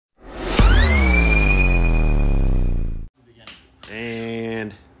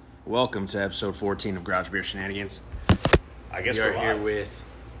Welcome to episode 14 of Garage Beer Shenanigans. I guess we're we're here live. with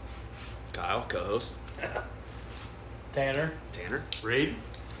Kyle, co-host. Tanner. Reed.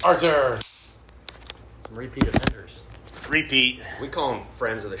 Arthur. Some repeat offenders. Repeat. We call them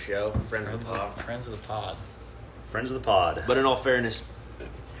friends of the show, friends of the pod. Friends of the pod. Friends of the pod. But in all fairness,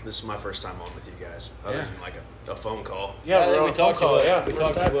 this is my first time on with you guys, other Yeah. than like a phone call. Yeah, we're we on talked phone call. to Yeah, we first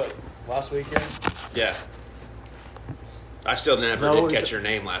talked to time. what last weekend. Yeah. I still never No, did we catch t- your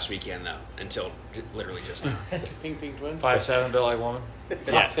name last weekend, though, until literally just now. Ping Ping Twins. 5'7", built like woman.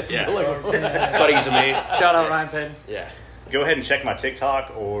 Yeah. Like- Buddies of me. Shout out Ryan Payton. Yeah. Go ahead and check my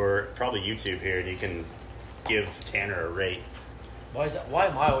TikTok or probably YouTube here, and you can give Tanner a rate. Why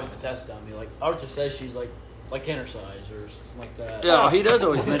am I always the test dummy? Like Arthur says she's like Tanner size or something like that. Yeah, he does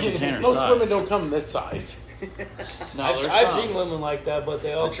always mention Tanner's Most size. women don't come this size. No, I've there's seen some. women like that, but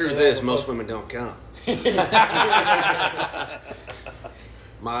they The also truth have is, a most fuck- women don't count.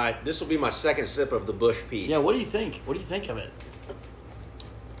 This will be my second sip of the Bush Peach. Yeah, what do you think? What do you think of it?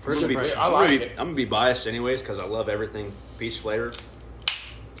 I'm gonna be, impression. I'm I gonna like be- it. I'm gonna be biased anyways because I love everything peach flavored.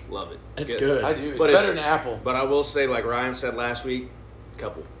 Love it. It's good. I do. It's But better it's- than apple. But I will say, like Ryan said last week,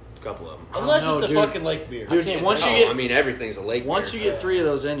 couple of them. Unless Oh, no, it's a dude. fucking lake beer. Dude, can't once you tell. get I mean, everything's a lake once beer. you get 3 of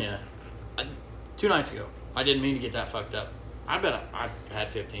those in you, 2 nights ago, I didn't mean to get that fucked up. I bet I had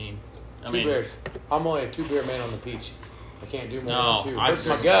 15. I Two mean, beers. I'm only a 2-beer man on the peach. I can't do more No, than 2. I Hurts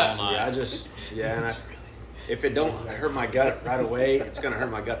my drink gut. all night. And if it don't hurt my gut right away, it's gonna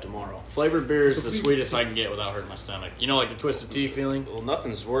hurt my gut tomorrow. flavored beer is the sweetest I can get without hurting my stomach. You know, like the Twisted Tea feeling. Well,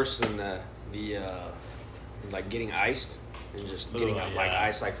 nothing's worse than like getting iced and just getting Ooh, like yeah.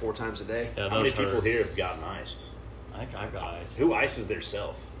 ice like 4 times a day. Yeah, How many those people hurt. here have gotten iced? I think I've got ice. Who ices their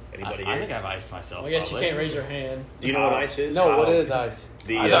self? Anybody I here? think I've iced myself. I guess probably. you can't raise your hand. Do you know what ice is? No, what Kyle's- is ice?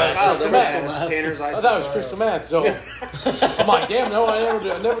 The, I thought it was Kyle, crystal remember meth. Tanner's ice. I thought it was crystal meth, so I'm like, damn, no, I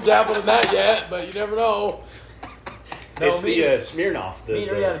never dabbled in that yet, but you never know. it's me- the Smirnoff, Me and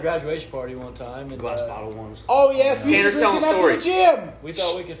her had a the graduation party one time, and glass bottle ones. Oh yes, we Tanner's should telling drink a it after the gym. we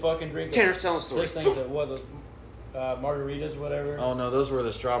thought we could fucking drink. Tanner's telling a story. 6 things of what those margaritas, whatever. Oh no, those were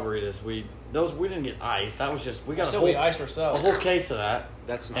the strawberries. We didn't get ice. That was just we got So we iced a ourselves. whole case of that.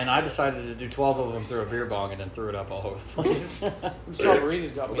 That's not And I decided to do 12 of them through a beer bong and then threw it up all over the place.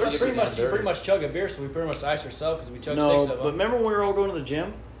 Strawberries got me. You dipping pretty down much dirty. chug a beer, so we pretty much iced ourselves because we chugged No, 6 of but them. remember when we were all going to the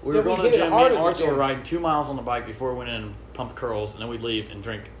gym? We Yeah, were going we to the hit it gym. hard Me and at the Arthur were gym. riding 2 miles on the bike before we went in and pump curls, and then we'd leave and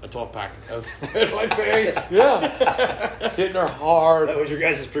drink a 12-pack of Red White Berries. Yeah, hitting her hard. That was your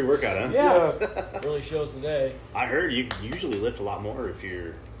guys' pre-workout, huh? Yeah, Really shows today. I heard you usually lift a lot more if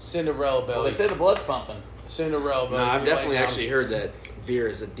you're... Cinderella Well, belly. they say the blood's pumping. Cinderella belly. No, I've You definitely lay down. actually heard that beer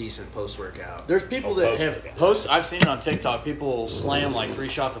is a decent post-workout. There's people Oh, that post-workout. have post. I've seen it on TikTok. People slam like 3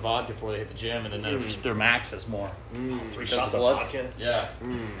 shots of vodka before they hit the gym, and then their max is more. 3 Because shots the of blood's- vodka? Yeah,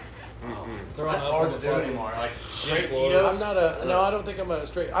 Throwing that's up hard on to the do fucking- anymore. Like straight floor. Tito's. I'm not a. No, I don't think I'm a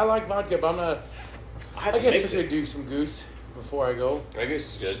straight. I like vodka, but I'm not. have I to guess mix I could it. do some goose before I go. Grey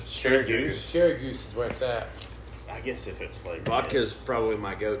Goose is good. Cherry Goose. Cherry goose is where it's at. I guess if it's flavored. Vodka's probably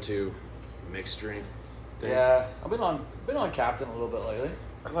my go-to mixed drink. thing. Yeah, I've been on Captain a little bit lately.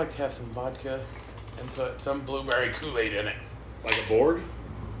 I like to have some vodka and put some blueberry Kool-Aid in it. Like a board?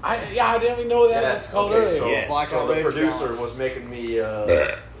 I didn't even know that was called okay, earlier. so, Yes. Black so the outrage producer gone. was making me.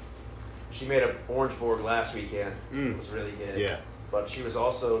 She made an orange board last weekend. It was really good. Yeah. But she was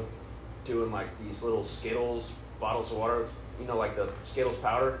also doing like these little Skittles bottles of water. You know, like the Skittles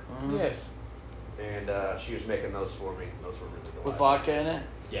powder. Yes. And she was making those for me. Those were really With good. vodka in it.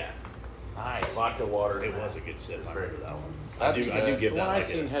 Yeah. Nice. Vodka, water. It was a good sip. I remember that one. I That'd do be good. give The that one I like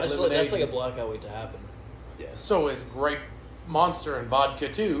seen a... had That's lemonade. like a blackout waiting to happen. Yes. So is grape monster and vodka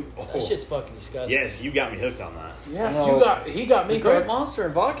too. That shit's fucking disgusting. Yes, you got me hooked on that. Yeah, No. he got me The Grape hooked. Monster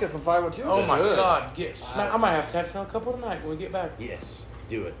and vodka from 502. Oh is my good. god, get smack! I might have to have some a couple tonight when we get back. Yes,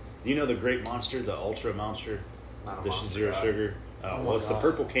 do it. Do you know the Great Monster, the Ultra Monster? Not a The monster zero guy. sugar? Oh Oh, my well, it's the God.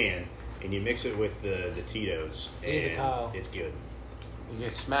 purple can, and you mix it with the Tito's, He's a and Kyle. it's good. You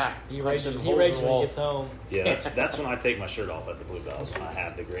get smacked. He punching rages, he holes in rages the when he wall, gets home. Yeah, that's when I take my shirt off at the Blue Bells, when I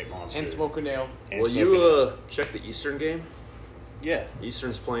have the Great Monster. and smoke a nail. And Will smoke you it. check the Eastern game? Yeah,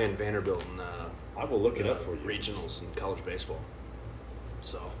 Eastern's playing Vanderbilt in I will look it up for you. regionals in college baseball.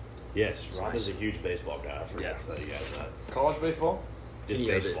 So Yes, It's Ron nice. is a huge baseball guy. I forgot Yeah. to tell you guys that. College baseball. Just he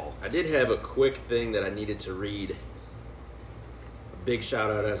has it. baseball. I did have a quick thing that I needed to read. A big shout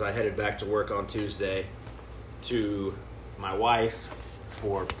out as I headed back to work on Tuesday to my wife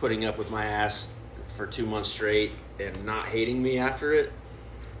for putting up with my ass for 2 months straight and not hating me after it.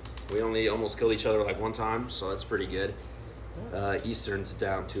 We only almost killed each other like one time, so that's pretty good. Eastern's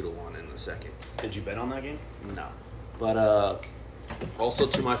down 2-1 in the second. Did you bet on that game? No. But Also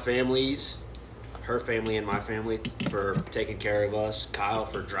to my families, her family and my family for taking care of us. Kyle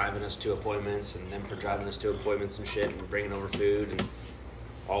for driving us to appointments, and them for driving us to appointments and shit, and bringing over food, and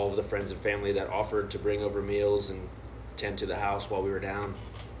all of the friends and family that offered to bring over meals and tend to the house while we were down.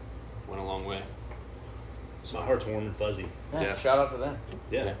 Went a long way. My heart's warm and fuzzy. Yeah. Shout out to them.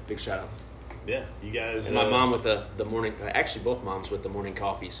 Yeah. Big shout out. Yeah. You guys. And my mom with the morning, actually both moms with the morning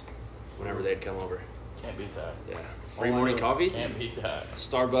coffees whenever they'd come over. Can't beat that. Yeah. Free morning coffee. Can't beat that.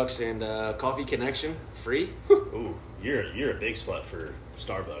 Starbucks and Coffee Connection. Free. Ooh, you're a big slut for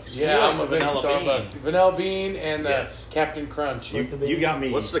Starbucks. Yeah, likes I'm a the big vanilla Starbucks. bean. Vanilla bean and the Yes. Captain Crunch. You got me.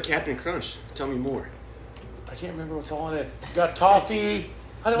 What's the Captain Crunch? Tell me more. I can't remember what's all in it. It's got toffee.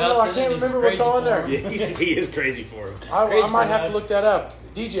 I don't Nuts know. I in it, can't he's remember what's crazy all in there. for Yeah, he is crazy for him. I Crazy might for have to nuts. look that up.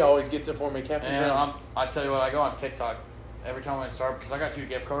 DJ always gets it for me, Captain And Crunch. I tell you what, I go on TikTok every time I start because I got 2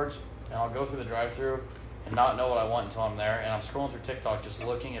 gift cards, and I'll go through the drive-through and not know what I want until I'm there, and I'm scrolling through TikTok just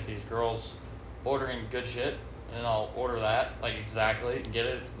looking at these girls ordering good shit, and I'll order that like exactly and get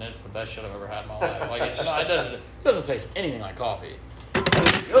it, and it's the best shit I've ever had in my life. Like it doesn't taste anything like coffee.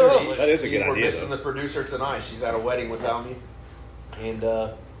 That is a good We're idea. missing Though. the producer tonight. She's at a wedding without me, and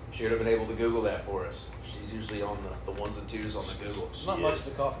she would have been able to Google that for us. She's usually on the ones and twos on the Google. Not much of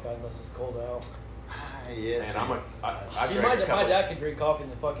the coffee guy unless it's cold out. Yes. And I See, drank a my cup dad can drink coffee in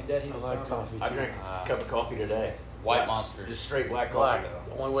the fucking dead heat. I of like summer. coffee, I too. drank a cup of coffee today. White Black- Monsters. Just straight black Black. coffee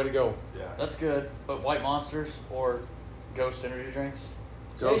The though. only way to go. Yeah. That's good, but White Monsters or Ghost energy drinks.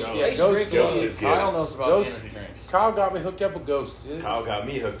 Ghost. I Yeah, used to Ghost. drink Ghost those. is good. Kyle knows about Ghost. energy drinks. Kyle got me hooked up with Ghost. Kyle got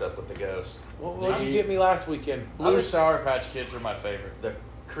me hooked up with the Ghost. What did you get me last weekend? Blue Sour Patch Kids are my favorite. The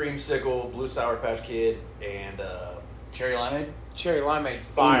creamsicle, blue Sour Patch Kid, and Cherry limeade. Cherry limeade.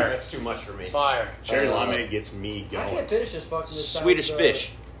 ooh, Fire. that's too much for me. Fire. Cherry limeade gets me I going. can't finish this fucking Swedish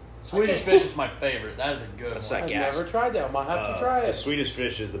fish. Swedish Fish is my favorite. That is a good That's one. like I've gas. never tried that. I might have to try The it. Swedish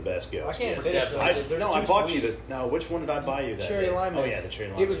Fish is the best ghost. I can't Yeah, finish I- those. They're No, I too bought sweet. you the. No, which one did I buy you? That Cherry day? limeade. Oh yeah, the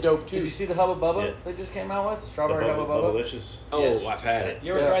cherry limeade. It was dope Did too. you see the Hubba Bubba Yeah. they just came out with? The Strawberry Hubba Bubba? Bubblicious. Oh, Yes. I've had it.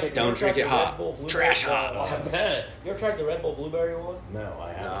 You ever Yeah. tried, Don't you ever drink tried it the hot. Red Bull It's blueberry trash one? hot. I bet. You ever tried the Red Bull blueberry one? No,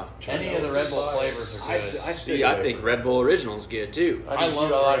 I haven't. No. Any of the Red Bull flavors are good. I See, I think Red Bull Original is good too. I do love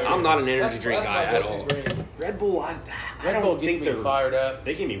too. I like Red it. Bull. I'm not an energy That's- drink that's guy my at go-to all. drink. Red Bull. I Red don't Bull gets think me they're fired up.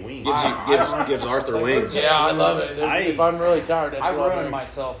 They give me wings. Gives Arthur wings. Yeah, I love it. If I'm really tired, that's I what I ruined drink.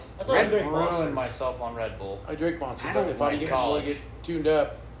 myself. That's why I drink Monster. Ruined myself on Red Bull. I drink Monster. I don't If I like get college. get tuned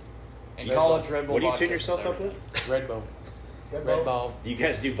up, In Red college, Bull. Red Bull. What do you vodka tune is yourself up everything. with? Red Bull. Red Red Bull? Bull. Do you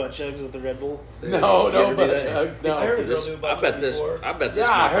guys do butt chugs with the Red Bull? No, You no, ever do but that? no. I heard a girl This, do I about bet that this. before. I bet this.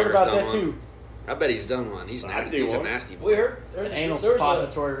 Yeah, I heard motherfucker's about done that one. too. I bet he's done one. He's I nasty. do He's a one. nasty We boy. heard An anal there was a-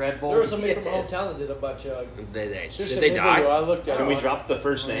 suppository Red Bull. There was somebody from my Yes. hometown that did a butt chug. Did She they sent me a die? video. I looked at Can it we once. drop the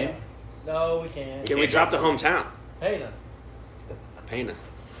first name? No, we can't. Can we drop the hometown? Hey, no. Pana.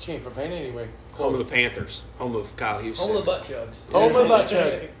 She ain't from Pain anyway. Home of the Panthers. Home of Kyle Houston. Home of the butt chugs. Home of the butt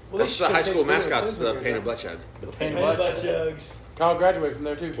chugs. Well, That's they the high should school say mascot. It's Cleveland the Clear Pana or Butt Chug. Hey, butt chugs. Kyle graduated from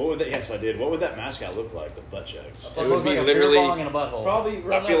there too. What would that? Yes, I did. What would that mascot look like? The butt chugs. It would be like a literally- beer bong in a butthole. Probably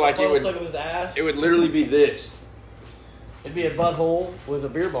run feel out like the it would- suck of his ass. It would literally be this. It'd be a butthole with a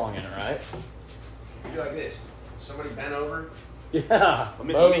beer bong in it, right? You do like this. Somebody bent over. Yeah. Let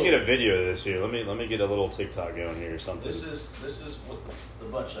me get a video of this here. Let me get a little TikTok going here or something. This is what the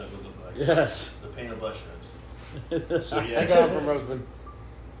butt chug would look like. Yes. The paint of butt chugs. So I yeah, got it from Roseman.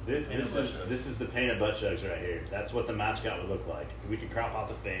 this is the painted butt chugs right here. That's what the mascot would look like. We could crop out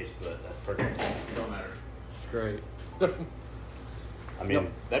the face, but that's perfect. Don't matter. It's great. I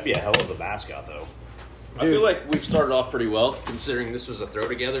mean, that'd be a hell of a mascot though. I feel like we've started off pretty well, considering this was a throw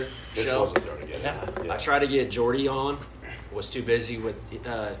together This show. wasn't thrown together. Yeah. I tried to get Jordy on. Was too busy with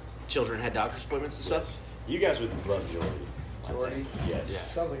children had doctor's appointments and stuff. You guys would love Jordy. Jordy? Yes. Yeah.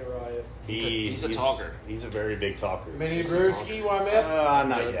 Sounds like a riot. He's a talker. He's a very big talker. Mini Brewski, why man?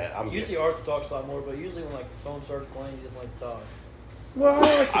 Not yet. I'm Usually good. Arthur talks a lot more, but usually when like the phone starts playing, he doesn't like to talk. Well,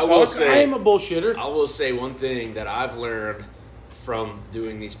 I like to I will talk. say- I am a bullshitter. I will say one thing that I've learned from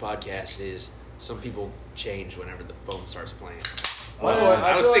doing these podcasts is some people change whenever the phone starts playing. By the I way, was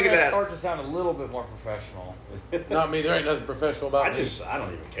I feel thinking like I that. start to sound a little bit more professional. Not me. There ain't nothing professional about me. I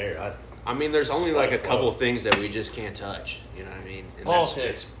don't even care. I mean, there's only Just like a let it couple flow. things that we just can't touch. You know what I mean? And Politics.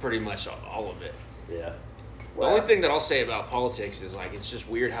 It's pretty much all of it. Yeah. The only thing that I'll say about politics is like it's just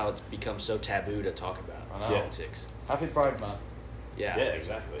weird how it's become so taboo to talk about I know. politics. Happy Pride Month. Yeah. Yeah,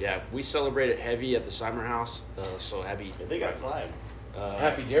 exactly. Yeah, we celebrate it heavy at the Seimer House. So happy. They got a flag.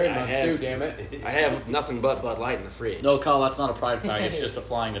 Happy Dairy I Month have- too, damn it. I have nothing but Bud Light in the fridge. No, Kyle, that's not a pride flag. It's just a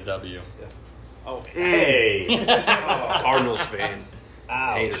flying the W. Oh, hey. Cardinals fan.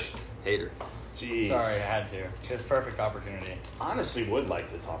 Ouch. Hater. Jeez. Sorry, I had to. It's perfect opportunity. Honestly, would like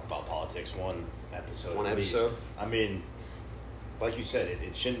to talk about politics one episode. One at least. episode? I mean, like you said,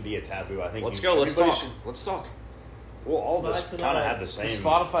 it shouldn't be a taboo. I think. Let's go. Let's everybody talk. Let's talk. Well, all of us Nice kind tonight. of have the same. Does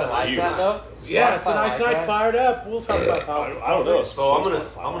Spotify like views. that though? Yeah, it's a Spotify nice like night. that? Fired up. We'll talk about I politics. don't know. So I'm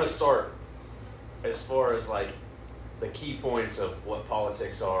What's gonna start as far as like the key points of what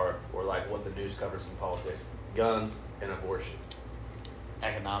politics are, or like what the news covers in politics: guns and abortion,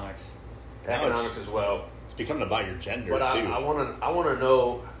 Economics. Now economics as well. It's becoming about your gender But too. I want to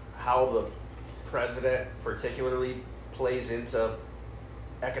know how the president particularly plays into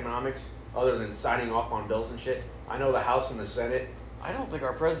economics, other than signing off on bills and shit. I know the House and the Senate. I don't think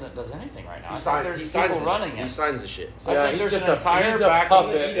our president does anything right now. He I sign- think he there's signs people the- running He it. signs the shit. I Yeah, think he's there's just an a- entire he's a back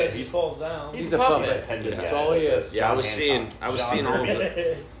puppet. He falls down. He's He's a a puppet. puppet. Independent That's guy. all he is. Yeah, I John was Hancock. seeing all of John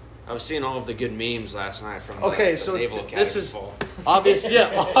the. I was seeing all of the good memes last night from Okay, the so Naval this Academy is fall.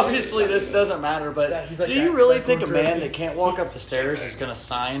 obviously this doesn't matter, but He's like do you that- really that think a corn man turkey. that can't walk up the stairs is going to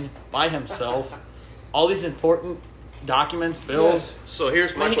sign by himself all these important documents, bills? Yes. So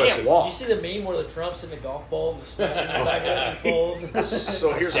here's I my mean, he can't question. walk. You see the meme where the Trump's in the golf ball, just smacking the back of it and folds?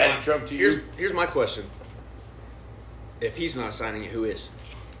 So here's Daddy my, Trump to you. here's my question. If he's not signing it, who is?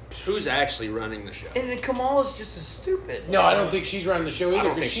 Who's actually running the show? And then Kamala's just as stupid. No, I don't think she's running the show I either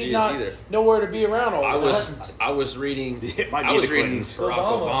don't because think she she's is not either. nowhere to be around all I the time. was reading. It might I be was the reading Clintons. Barack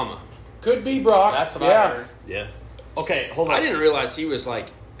Obama. Could be Brock. That's what yeah. I heard. Yeah. Okay, hold on. I didn't realize he was like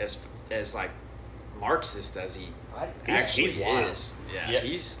as like Marxist as he actually he's wild. is. Yeah, Yeah.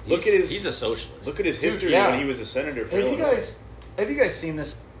 he's Look at his- he's a socialist. Look at his history yeah. when he was a senator for Have you Illinois. guys seen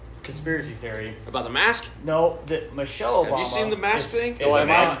this conspiracy theory? about the mask. No, that Michelle Obama. Have you seen the mask thing? No, I'm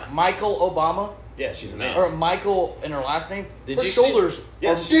Mi- not. Michael Obama Yeah, she's a man. or Michael in her last name? Did her you see- shoulders?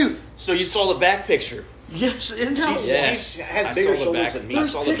 Yes. Dude. So you saw the back picture. Yes, and no. She's- Yeah, she has I bigger saw the shoulders back. than me. I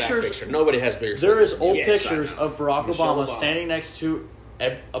There's saw the back pictures- picture. Nobody has bigger. There is shoulders. old Yes, I pictures know. of Barack Michelle Obama Obama. standing next to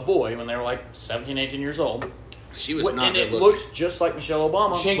a boy when they were like 17, 18 years old. She was not and good it looking. looks just like Michelle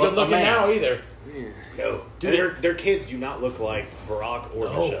Obama. She ain't but good looking a man. now either. No. Dude, Their kids do not look like Barack or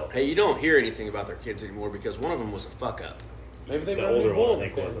Michelle. Hey, you don't hear anything about their kids anymore because one of them was a fuck up. Maybe they The were older bold. one, I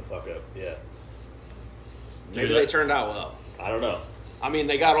think, was a fuck up. Yeah. Maybe Dude, they turned out well. I don't know. I mean,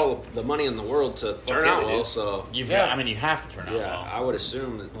 they got all the money in the world to turn yeah, out they well, did. so I mean, you have to turn out yeah, well. I would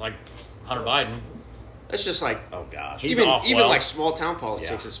assume that. Like Hunter Biden. It's just like Oh gosh. He's even off even well. like small town politics.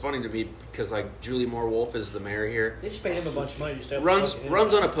 Yeah. It's funny to me because like Julie Moore Wolf is the mayor here, They just paid him a bunch of money to stay up runs fucking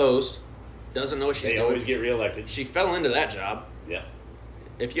runs internet. unopposed, doesn't know what she's They doing. always get reelected. She fell into that job. Yeah.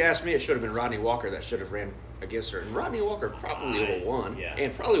 If you ask me, it should have been Rodney Walker that should have ran against her, and Rodney Walker probably would have won, Yeah.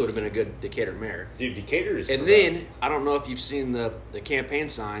 and probably would have been a good Decatur mayor. Dude, Decatur is. And then I don't know if you've seen the campaign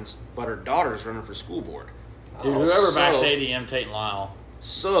signs, but her daughter's running for school board. Dude, whoever backs So- ADM, Tate and Lyle.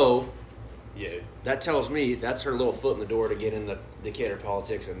 So Yeah. that tells me that's her little foot in the door to get into Decatur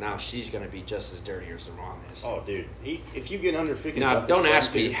politics, and now she's going to be just as dirty as Ron is. Oh, dude. If you get under freaking. Now, Buffett's don't thumb,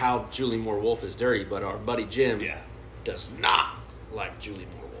 ask me dude. how Julie Moore Wolf is dirty, but our buddy Jim Yeah. does not like Julie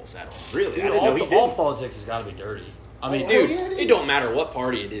Moore Wolf at all. Really? Dude, I didn't know he all did. politics has got to be dirty. I mean, Dude, yeah, it it is. don't matter what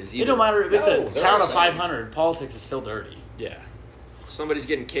party it is. it don't matter if it's No, a they're town all of the same. 500. Politics is still dirty. Yeah. Somebody's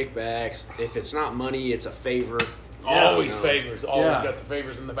getting kickbacks. If it's not money, it's a favor. Yeah, Always you know. favors. Always Yeah. got the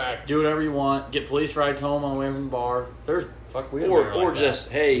favors in the back. Do whatever you want. Get police rides home on the way from the bar. There's we had a Or mayor like that. just,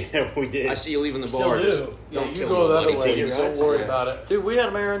 hey, Yeah, we did. I see you leaving the Still bar. do. Just Yeah, don't you kill go the other nobody. way. Don't worry about it. Dude, we had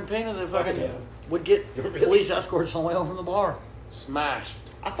a mayor in Pena that fucking Yeah. would get Really? police escorts on the way home from the bar. Smashed.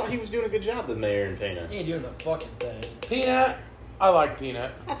 I thought he was doing a good job, the mayor in Pena. He ain't doing a fucking thing. Peanut. I like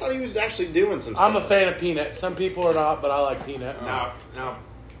Peanut. I thought he was actually doing some stuff. I'm a fan of Peanut. Some people are not, but I like Peanut. Now,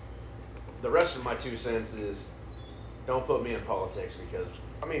 the rest of my 2 cents is don't put me in politics because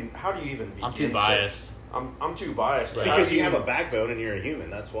I mean, how do you even begin? I'm too biased. I'm too biased. But how Because do you have even- a backbone and you're a human.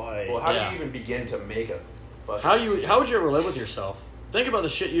 That's why. Well, how do Yeah. you even begin to make a fucking? How would you ever live with yourself? Think about the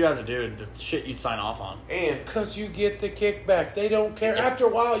shit you have to do, the shit you'd sign off on. And Because you get the kickback. They don't care. After a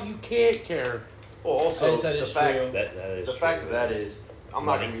while, you can't care. well, also Yes, that the is fact true. that is the true. fact of that is I'm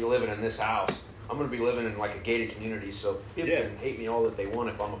not Money. going to be living in this house. I'm going to be living in like a gated community, so people Yeah. can hate me all that they want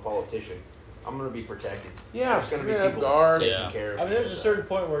if I'm a politician. I'm going to be protected. Yeah, There's going to you're be gonna have people guards. taking Yeah. care of I mean, me, there's a so. certain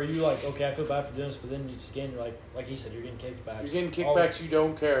point where you like, okay, I feel bad for doing this, but then you skin, you're like he said, you're getting kickbacks. You're getting All- kickbacks. You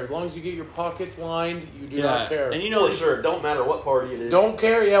don't care. As long as you get your pockets lined, you do not care. And you know, For sure, don't matter what party it is. Don't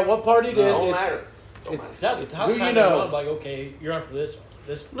care. Yeah, what party it is. Don't it's- matter. Don't it's- matter. Is that It's how who you kind know. of like, okay, you're on for this.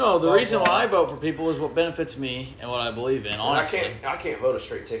 no, the blah, reason blah. why I vote for people is what benefits me and what I believe in. And Honestly, I can't vote a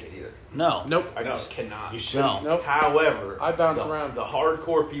straight ticket either. no, Nope. I No. just cannot. You should. no. Nope. However, I bounce the, around. The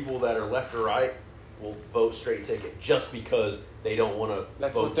hardcore people that are left or right will vote straight ticket just because they don't want to.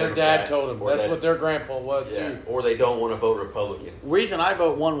 That's vote what their Democrat, dad told them. or That's that- what their grandpa was Yeah, too. or they don't want to vote Republican Reason I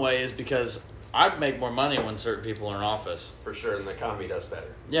vote one way is because I make more money when certain people are in office. for sure, and the economy does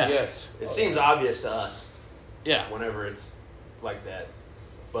better. Yeah. Yes. It seems obvious to us Yeah. whenever it's like that,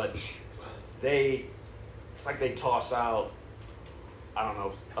 but it's like they toss out, I don't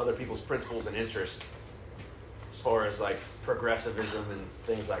know, other people's principles and interests as far as like progressivism and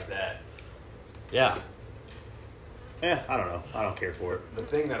things like that. Yeah. Yeah, I don't know. I don't care for it. The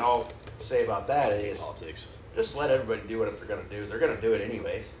thing that I'll say about that is Politics. just let everybody do what they're going to do. They're going to do it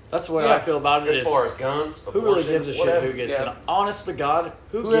anyways. That's the way Yeah. I feel about it. As Is far as guns, who really abortion, gives a whatever. shit who gets Yeah. in? Honest to God,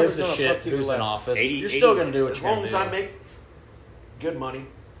 who Whoever's gives a gonna shit fuck you who's left. in office? 80 You're still going to do what As you're going long to as do. I make good money,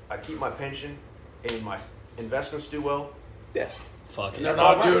 I keep my pension, and my investments do well. Yeah. Fuck it. They're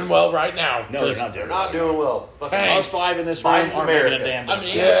all not right. doing well right now. No, they're not They're doing not it. doing well. Fucking Tank. Us five in this room Biden's aren't making a America. damn I difference.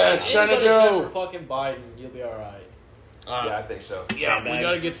 mean, Yes, China anybody Joe. except for fucking Biden, you'll be all right. Yeah, I think so. Yeah, we Sandbag.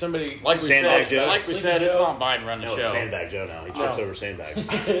 got to get somebody. Like we Sandbag said, Joe. like we Sleepy said, it's Joe. not Biden running No, the it's show. Sandbag Joe now. He trips No. over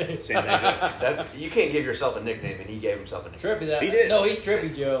Sandbag. Sandbag Joe. You can't give yourself a nickname, and he gave himself a nickname. Trippy that. He did. No, he's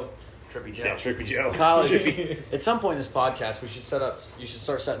Trippy Joe. Trippy Joe. Yeah, Trippy Joe. Kyle, at some point in this podcast, you should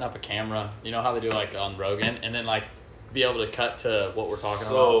start setting up a camera. You know how they do like on Rogan, and then like be able to cut to what we're talking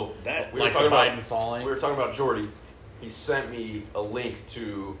So about. That we were Like talking the about Biden falling. We were talking about Jordy. He sent me a link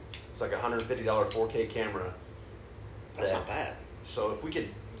to it's like a $150 4K camera. that's that- not bad. So if we could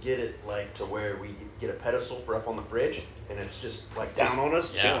get it like to where we get a pedestal for up on the fridge, and it's just like Down on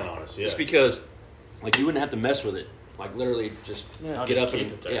us, Yeah. chilling on us. Yeah. Just because, like, you wouldn't have to mess with it. Like, literally, just I'll get just up keep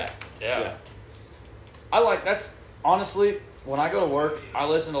and it there. yeah. Yeah. I like that's honestly when I go to work, I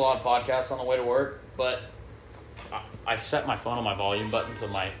listen to a lot of podcasts on the way to work, but I set my phone on my volume buttons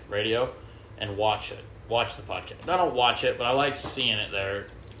of my radio and watch it. Watch the podcast. I don't watch it, but I like seeing it there.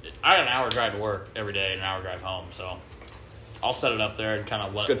 I got an hour drive to work every day and an hour drive home, so I'll set it up there and kind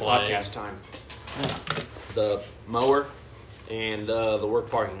of let Good it play. podcast time. The mower and the work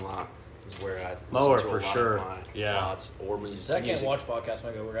parking lot is where I listen Mower to a for lot sure. of my Yeah. thoughts or music. So I can't watch podcasts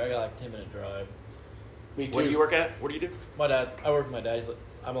when I go to work. I got like a 10-minute drive. Me too. Where do you work at? What do you do? My dad, I work with my dad.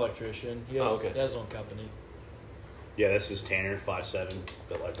 I'm an electrician. He has, Oh, okay. he has his own company. Yeah, this is Tanner, 5'7",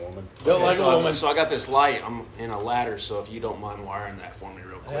 built like a woman. Built like so a woman. So I got this light. I'm in a ladder, so if you don't mind wiring that for me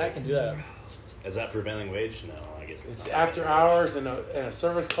real quick. Hey, I can do that. Is that prevailing wage? No, I guess It's not. after hours and a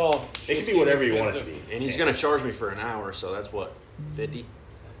service call. It can be whatever you want it to be. And he's going to charge me for an hour, so that's what, 50?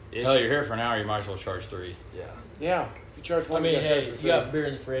 Hell, you're here for an hour, you might as well charge 3. Yeah. Yeah, if you charge I one, mean, you gotta charge hey, for you three. got beer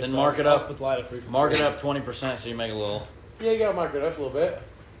in the fridge. Then so mark it I'll up. put the light up for you. Mark it up 20% so you make a little. Yeah, you gotta mark it up a little bit.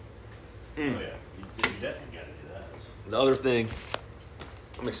 Oh, yeah. You definitely got to do that. The other thing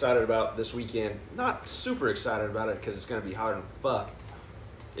I'm excited about this weekend, not super excited about it because it's going to be hard as fuck,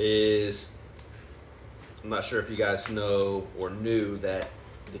 is I'm not sure if you guys know or knew that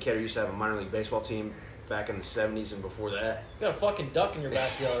Decatur used to have a minor league baseball team back in the 70s and before that. You got a fucking duck in your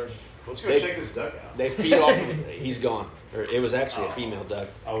backyard. Let's go They- check this duck out. They feed off of, he's gone. Or it was actually a female duck.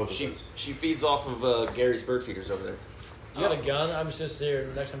 I was She feeds off of Gary's bird feeders over there. You got a gun? I'm just gonna sit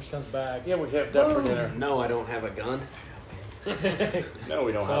here. Next time she comes back. Yeah, we have that for dinner. No, I don't have a gun. No,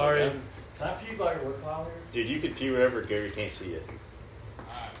 we don't Sorry. have it. Can I pee by your wood pile here? Dude, you could pee wherever Gary can't see it.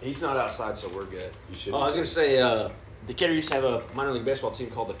 He's not outside, so we're good. You should. Oh, I was going to say, Decatur used to have a minor league baseball team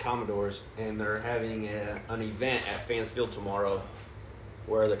called the Commodores, and they're having an event at Fans Field tomorrow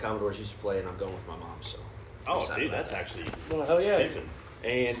where the Commodores used to play, and I'm going with my mom. So, I'm Oh, excited dude, about that's that. actually Well, hell yes. pimping.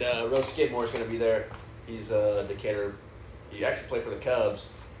 And Rose Skidmore is going to be there. He's a Decatur. He actually played for the Cubs,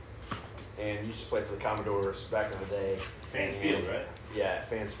 and used to play for the Commodores back in the day. Fans And- Field, right? Yeah, at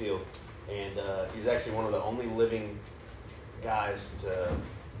Fans Field. And he's actually one of the only living guys to.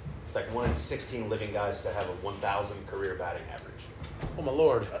 It's like 1 in 16 living guys to have a 1,000 career batting average. Oh my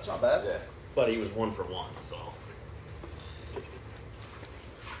lord. That's not bad. Yeah, but he was 1 for 1. So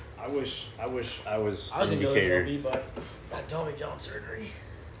I wish I was I was an in indicator. OB, but got Tommy John surgery.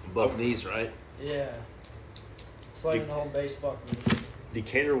 buck knees, right? Yeah. Sliding the home base, fuck me.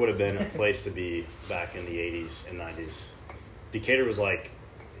 Decatur would have been a place to be back in the 80s and 90s. Decatur was like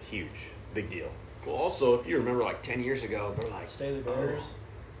huge, big deal. Well, also, if you remember, like 10 years ago, they're like, Staley Bears.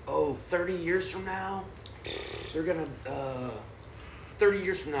 oh, 30 years from now, they're gonna. 30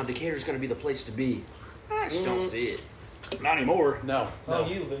 years from now, Decatur's gonna be the place to be. I just don't see it. Not anymore. No. How long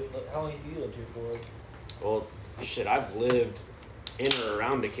you lived here for? Well, shit, I've lived in or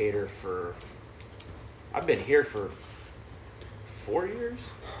around Decatur for. I've been here for 4 years.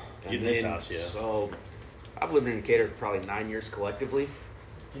 In this house, yeah. So, I've lived in Decatur for probably 9 years collectively.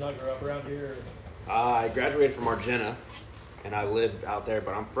 You not grow up around here? Or? I graduated from Argenta, and I lived out there,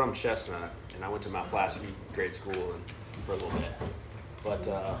 but I'm from Chestnut, and I went to Mount Pulaski grade school and for a little bit.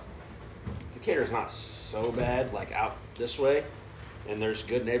 But Decatur's not so bad, like out this way, and there's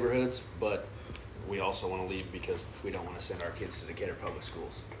good neighborhoods, but we also want to leave because we don't want to send our kids to Decatur public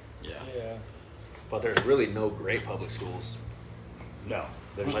schools. Yeah. But there's really no great public schools No.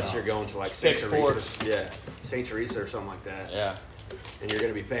 unless you're going to like Pick St. sports. Teresa. Yeah, St. Teresa or something like that. Yeah. And you're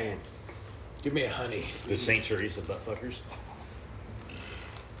going to be paying. Give me a honey. The St. Teresa buttfuckers.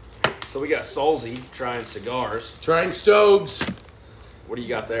 So we got Solzy trying cigars. Trying Stogs. What do you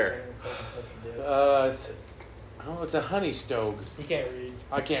got there? It's a honey Stog. He can't read.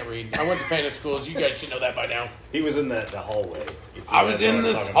 I can't read. I went to Panda schools. You guys should know that by now. He was in the hallway. I was in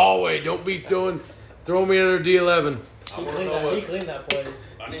this hallway. Don't be throw me under D11. He cleaned that place.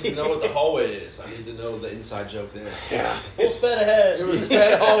 I need to know what the hallway is. I need to know the inside joke there. Yeah. Full sped ahead. It was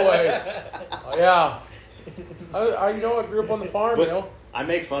sped hallway. Oh, yeah. I grew up on the farm, But I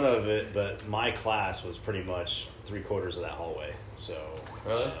make fun of it, but my class was pretty much 3/4 of that hallway. So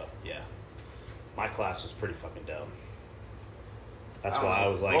Really? yeah, my class was pretty fucking dumb. That's don't why know. I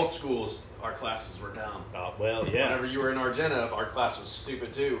was like, both schools, our classes were down. well, yeah. Whenever you were in Argenta, our class was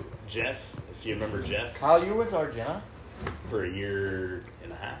stupid too. Jeff, if you remember Jeff, Kyle, you went to Argenta? for a year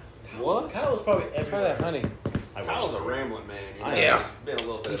and a half. What? Kyle was probably Try everywhere. that honey. I Kyle's a wasn't- rambling man. You know? I am. He's been a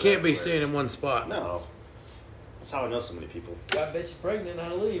little bit. You of can't be everywhere. staying in one spot. No, that's how I know so many people. Got bitch pregnant, how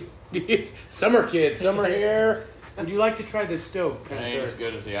to leave. Summer kid, summer here. Would you like to try this Stog? It ain't as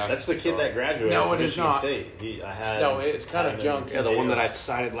good as the actual That's the kid that graduated No, from it is Michigan not. State. I had. No, it's kind of had him junk. in Yeah, the one that I Vail.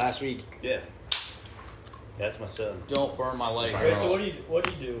 cited last week. Yeah, that's my son. Don't burn my leg, Okay, girls. so what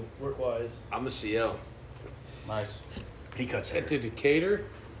do you do work wise? I'm the CO Nice. He cuts hair. At the Decatur?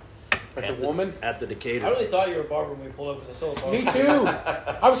 At the woman? at the Decatur. I really thought you were a barber when we pulled up because I saw a barber. Me too.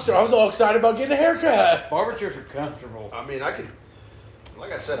 I was all excited about getting a haircut. Barber chairs are comfortable. I mean, I could.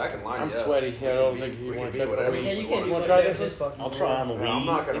 Like I said, I can line I'm you up. sweady. We I can don't be- think you we want can to be whatever. Yeah, you we can't want. do Wanna like try that. this His fucking I'll try on the No, I'm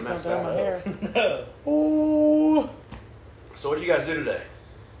not gonna It's mess not down that my up. hair. No. Ooh. So what would you guys do today?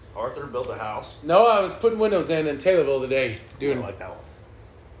 Arthur built a house. No, I was putting windows in Taylorville today. I Doing like that one.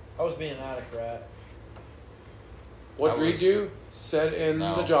 I was being an attic rat. what I Reed was- do? Sat in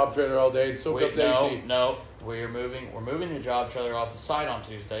No. the job trailer all day and soak up the AC. No. We're moving the job trailer off the site on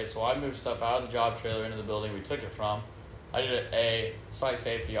Tuesday, so I moved stuff out of the job trailer into the building we took it from. I did a site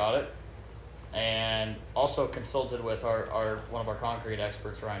safety audit and also consulted with our one of our concrete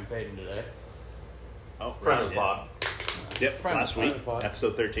experts, Ryan Payton, today. Oh, Friend of the yeah. pod. Yep, Friend last of week, the pod.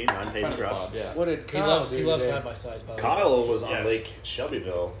 episode 13, Ryan Friend Payton of the Garage. pod, yeah. What did He Kyle loves do today? side by sides. By the way. Kyle was on Yes. Lake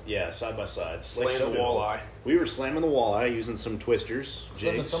Shelbyville. Yeah, side by side. Slaying the walleye. We were slamming the walleye using some twisters,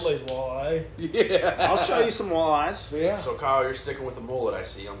 Slipping jigs. somebody's walleye. Yeah. I'll show you some walleyes. Yeah. So Kyle, you're sticking with the mullet. I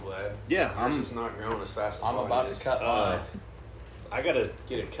see. I'm glad. Yeah, Yours is not growing as fast as I'm mine about is. to cut Uh, mine. I gotta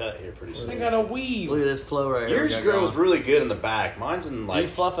get it cut here pretty soon. I got a weave. Look at this flow right here. Yours we got grows going. really good in the back. Mine's in Do you like.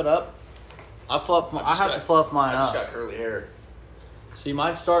 fluff it up? I just have got- to fluff mine I just up. got curly hair. See,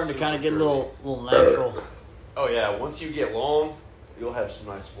 mine's starting to Super kind of get a curly. little natural. Oh yeah, once you get long, you'll have some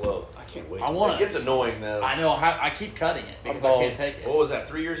nice flow. I can't wait. I to- want It gets annoying though. I know. I keep cutting it because I bald. can't take it. What was that?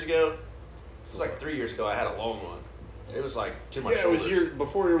 3 years ago? It was like 3 years ago. I had a long one. It was like too much Yeah, it shoulders. was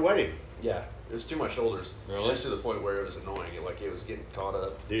before your wedding. Yeah, it was too much shoulders. Really? It was to the point where it was annoying. It was getting caught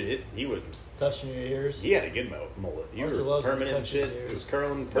up. Dude, he would. Touching your ears. He had a good mullet. You Arthur were loves permanent and touching shit. his It was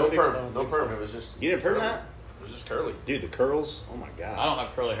curling No perfect. perm. No perm. It was just. You didn't perm curly. that? It was just curly. Dude, the curls. Oh my god. I don't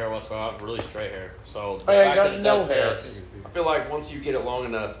have curly hair whatsoever. I have really straight hair. So the I ain't fact got that it no does hair. this- I feel like once you get it long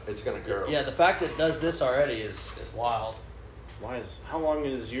enough, it's gonna curl. Yeah, the fact that it does this already is wild. How long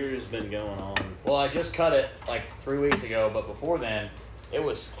has yours been going on? Well, I just cut it like 3 weeks ago, but before then, it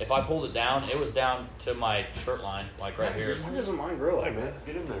was, if I pulled it down, it was down to my shirt line, like right here. Why doesn't mine grow like Man, that?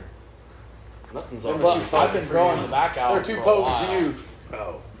 get in there. Nothing's Them on. are But too I've been for growing you. the back out. They're too for a potent while. for you.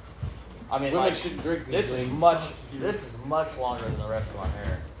 Oh. I mean, Women like, shouldn't drink these this is things. much longer than the rest of my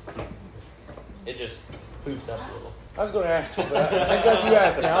hair. It just poops up a little. I was going to ask too, but thank God you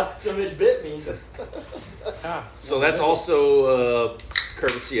asked now. Some bitch bit me. Ah, So that's also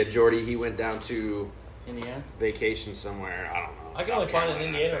courtesy of Jordy. He went down to Indiana? vacation somewhere. I don't know. I can South only find it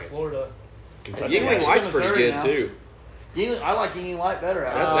in Carolina, Indiana I or think. Florida. Kentucky. Yingling It's Light's in pretty Missouri good now. too. I like Yingling Light better.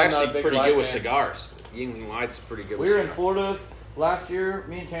 That's Actually. I'm not a actually big pretty light good with man. cigars. Yingling Light's pretty good We with were in cigars. Florida last year.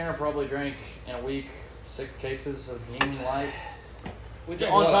 Me and Tanner probably drank in a week 6 cases of Yingling Light. We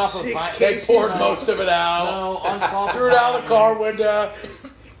drank On a lot. top of Six pint- they poured No. most of it out. No, on top Threw of it out of the car pint- window.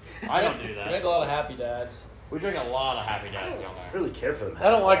 I don't do We drank that. a lot of Happy Dads. We drink a lot of Happy Dads down I there. really care for them. I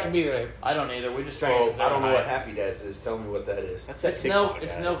don't like them either. I don't either. We just drank it So 'cause I don't know they're what high. Happy Dads is. Tell me what that is. That's that It's TikTok no,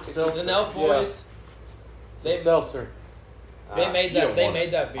 it's guy. no The seltzer. Nelk boys. It's a seltzer. They made that. They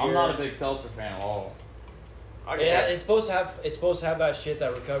made that beer. I'm not a big seltzer fan at all. Yeah, it's supposed to have that shit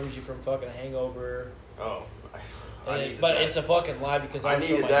that recovers you from fucking hangover. Oh. It's a fucking lie because I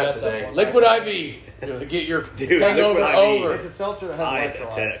needed that today. Liquid IV. Get your hangover over. It's a seltzer that I has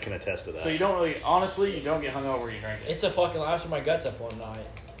electrolytes. can attest to that. So you don't really, honestly, you don't get hungover when you drink it. It's a fucking lie. I my guts up one night.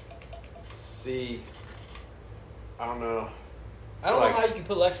 See, I don't know. I don't know how you can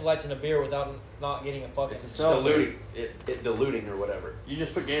put electrolytes in a beer without not getting a fucking. It's a seltzer. Diluting or whatever. You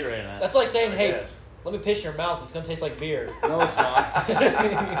just put Gatorade in it. That's like saying, hey, Yes. let me piss in your mouth. It's gonna taste like beer. No, it's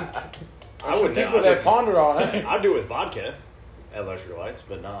not. I would People that ponder on it. I'd do it with vodka, electrolytes,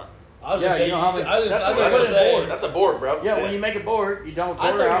 but not. I was Yeah, gonna say, you know how many- That's a board, bro. Yeah, when you make a board, you dump a I thought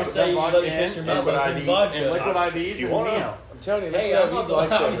quarter you were out, gonna put say that you vodka let me piss in, your mouth Liquid with IV. vodka. and liquid IVs, If you and want Neo. I'm telling you, Hey, liquid I'm IV's not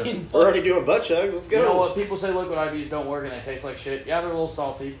the lifesaver. fucking We're already doing butt chugs. Let's go. You know what? People say liquid IVs don't work and they taste like shit. Yeah, they're a little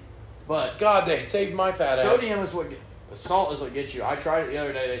salty, but God, they saved my fat ass. sodium is what salt is what gets you. I tried it the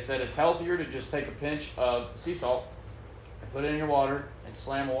other day. They said it's healthier to just take a pinch of sea salt and put it in your water and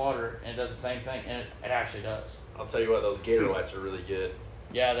slam the water, and it does the same thing, and it actually does. I'll tell you what, those Gator Lights are really good.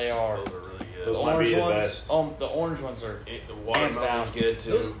 Yeah, they are. Those are really good. Those The might be orange the ones. best. The orange ones are. The Hands watermelon's down. good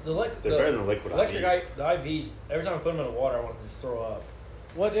too. They're better than liquid electric IVs. the IVs. Every time I put them in the water, I want to just throw up.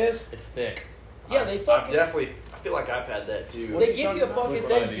 What is? It's thick. Yeah, they fucking. I feel like I've had that too. They give you a Liquid fucking IV.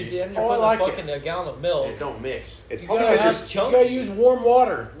 thing. You damn near Oh, I put like a fucking a gallon of milk. It don't mix. It's You probably gotta, because it's have, chunky. you gotta use warm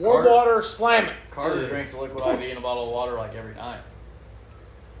water. Warm water, slam it. Carter drinks a liquid IV in a bottle of water like every night.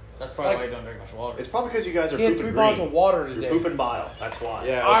 That's probably why you don't drink much water. it's probably because you guys are He had pooping 3 bottles green. of water You're today. pooping bile. That's why.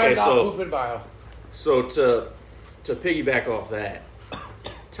 Yeah. I Okay. am not So pooping bio. So to piggyback off that,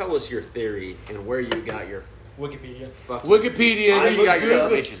 tell us your theory and where you got your Wikipedia. fucking. Wikipedia. I He's a, got your Google,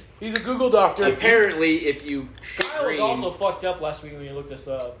 information. he's a Google doctor. Apparently, if you shit Kyle was green, also fucked up last week when you looked this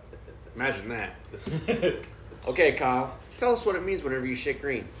up. imagine that. Okay, Kyle, tell us what it means whenever you shit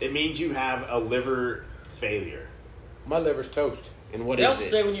green, It means you have a liver failure. My liver's toast. and what They is also it?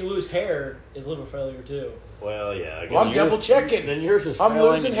 say when you lose hair is liver failure too. Well, yeah. I guess Well, I'm double checking. Then yours is I'm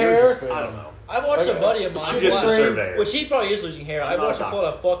failing, losing and yours is hair. failing. I don't know. I watched a buddy of I'm mine. just a Green. surveyor. Which he probably is losing hair. I I'm not watched a him pull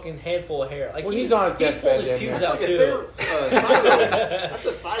a fucking handful of hair. Like Well, he's on his he deathbed, pulled his damn pubes near. out That's too, That's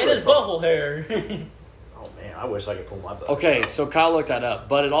a thyroid. and his problem. butthole hair. Oh man, I wish I could pull my butt. Okay, so Kyle looked that up,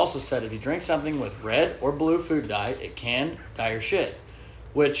 but it also said if you drink something with red or blue food dye, it can dye your shit.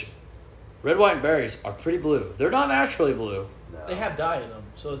 Which, red, white, and berries are pretty blue. They're not naturally blue. No. They have dye in them,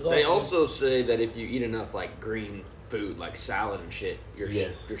 so it's They all also say that if you eat enough like green food, like salad and shit, your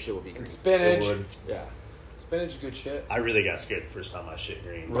Yes. your shit will be green. And It spinach. would. Yeah, Spinach is good shit. I really got scared the first time I shit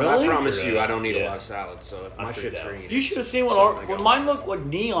green. but I Really? promise you, I don't eat a Yeah. lot of salad. So if I my freaked shit's out. green, You should have seen what something when I mine looked like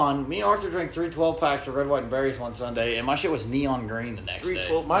neon. Me and Arthur drank 3 12-packs of red, white, and berries one Sunday, and my shit was neon green the next day.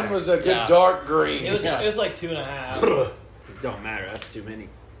 312. Mine was a good Yeah. dark green. It was Yeah. it was like 2.5. Don't matter. That's too many.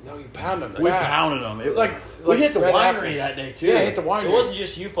 No, you pound them We fast. pounded them. It's like we hit the red winery apples. that day too. Yeah, hit the It winery. wasn't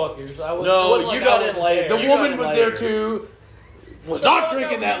just you fuckers. I was, No, it wasn't you like got I in wasn't later. there. The You got woman in was later. there too. Was The not fuck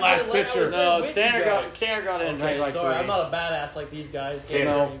drinking I that was last there when I picture. was No, with Tanner you got guys. in and drank like Sorry, 3. I'm not a badass like these guys. Tanner.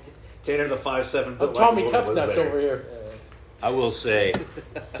 Tanner. Tanner the 5'7" I'm foot Tommy woman Tough was Nuts there. over here. I will say,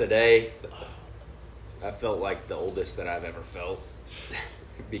 today, I felt like the oldest that I've ever felt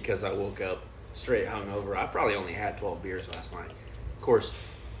because I woke up straight hungover. I probably only had 12 beers last night. Of course,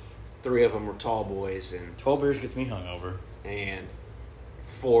 3 of them were tall boys, and 12 beers gets me hungover.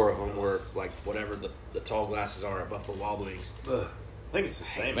 4 of them were like whatever the tall glasses are at Buffalo Wild Wings. Ugh. I think it's the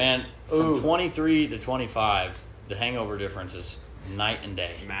same. Man, from Ooh. 23 to 25, the hangover difference is night and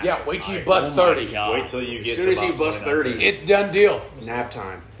day. Massive. Yeah, wait till you I- bust Oh my 30. God. Wait till you As get soon to as you about bust 29. 30, It's done deal. nap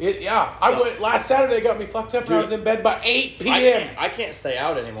time. I went last Saturday. Got me fucked up, and I was in bed by 8 p.m. I can't stay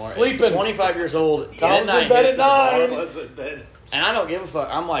out anymore. Sleeping. 25 years old. Kyle's midnight in bed hits at at the 9. bar, Was in bed. And I don't give a fuck.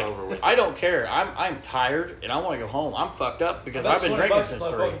 I'm like, over with. I don't care. I'm tired and I want to go home. I'm fucked up because About I've been 20 drinking bucks since if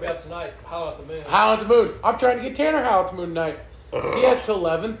I 3. fucking be up tonight. Howl at the moon. Howl at the moon. I'm trying to get Tanner howl at the moon tonight. He has till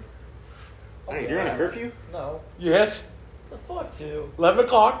 11. Hey, you're on a curfew? No. Yes, The fuck too. 11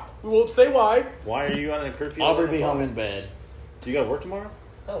 o'clock. We won't say why. Why are you on a curfew? Aubrey at be 11 home o'clock? in bed. Do you got to work tomorrow?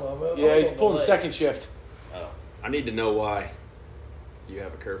 I don't know. Bro. Yeah, he's pulling second shift. Oh. I need to know why you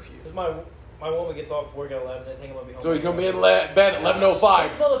have a curfew. Because my woman gets off work at 11. They think I'm gonna be home. So he's gonna be in bed at 11:05.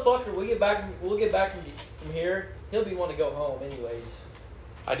 This motherfucker. We'll get back from here. He'll be wanting to go home anyways.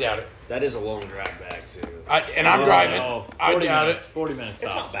 I doubt it. That is a long drive back, too. I'm driving. No, I 40 doubt minutes, it. 40 minutes.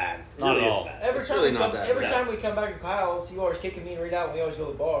 It's tops. not bad. It Not really at isn't all. bad. Every It's time really we not come, that every bad. time we come back to Kyle's, you always kicking me right out. And we always go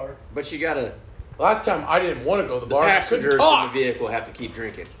to the bar. But you gotta. Last time I didn't want to go to the The bar. I passengers couldn't in the talk. vehicle have to keep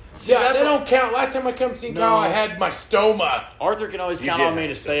drinking. Yeah, that's they what- don't count. Last time I come see No. Kyle, I had my stoma. Arthur can always You count did on me have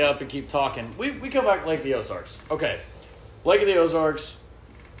to to stay up and keep talking. We come back like the Ozarks. Okay. Lake of the Ozarks.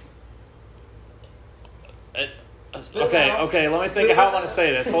 Okay. Let me think of how I'm going to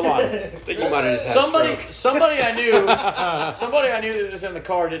say this. Hold on. I think you might have just had a stroke. Somebody I knew that was in the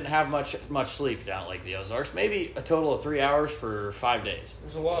car didn't have much sleep down at Lake of the Ozarks. Maybe a total of 3 hours for 5 days.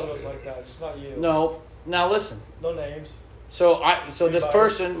 There's a lot of us like that, just not you. No. Now listen. No names. So this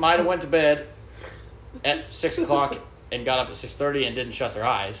person might have went to bed at 6 o'clock and got up at 6:30 and didn't shut their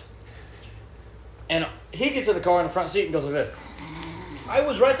eyes. And he gets in the car in the front seat and goes like this. I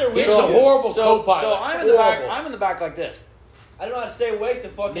was right there with He's you. a horrible co-pilot. So I'm in the back. I'm in the back like this I don't know how to stay awake the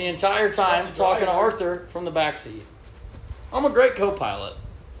fucking... the entire time, talking to Arthur from the back seat. I'm a great co-pilot.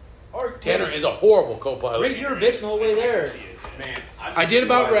 Tanner is a horrible co-pilot. Rick, you're a bitch the whole way there. Man, I did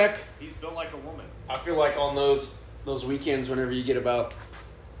about wreck. He's built like a woman. I feel like on those weekends, whenever you get about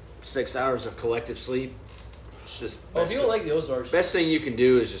 6 hours of collective sleep, it's just Oh, if you don't like the Ozarks, best thing you can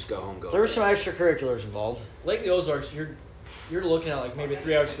do is just go home. There were some extracurriculars involved. Lake the Ozarks, you're looking at like maybe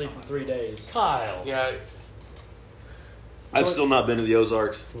 3 hours sleep in 3 days. Kyle. Yeah. I've still not been to the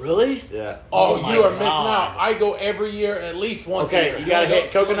Ozarks. Really? Yeah. Oh, my you are missing God. out. I go every year at least once a Okay, year. you gotta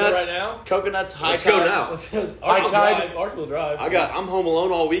hit You wanna go coconuts. right now? Coconuts, high Let's go tide. now. High tide. Ark will drive. I'm home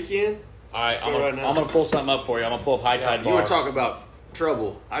alone all weekend. All right, Let's I'm go right now. gonna pull something up for you. I'm gonna pull up high tide You bar. want to talk about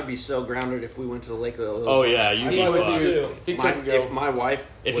trouble? I'd be so grounded if we went to the Lake of the Ozarks. Oh yeah, you I need would fuck. too. He My, couldn't go. if my wife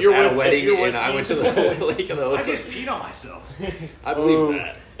If was you're at with- a if wedding you're with and I me- went to the Lake of the I Ozarks, just peed on myself. I believe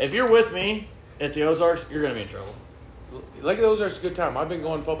that. If you're with me at the Ozarks, you're gonna be in trouble. Lake of the Ozarks is a good time. I've been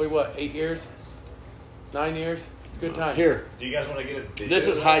going probably, 8 years? 9 years? It's a good time. Here, Do you guys want to get a video? this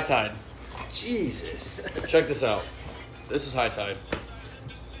is high tide. Jesus. Check this out. This is high tide.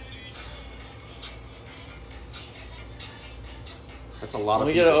 That's a lot Let of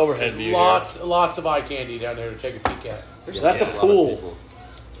me people. get an overhead view. Lots of eye candy down there to take a peek at. That's a lot of pool. people.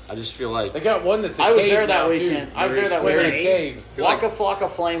 I just feel like They got one that's a I cave was there that now, weekend. too. I was there that We're in a weekend. cave. feel like- Waka Flocka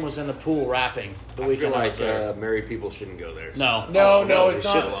Flame was in the pool rapping the I feel weekend I was like there. married people shouldn't go there. No. No, it's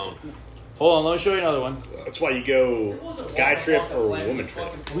they should not. alone. Hold on, let me show you another one. That's why you go guy trip or woman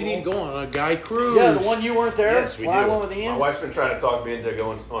trip. We need to go on a guy cruise. Yeah, the one you weren't there. Yes, we when I do. went with My Ian. wife's been trying to talk me into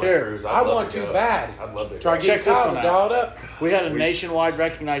going on Here. a cruise. I I'd love want to to go. bad. I'd love to Try go. to get Check this Kyle one out. dialed up. We had a nationwide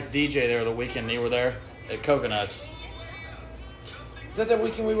recognized DJ there the weekend you were there at Coconuts. Is that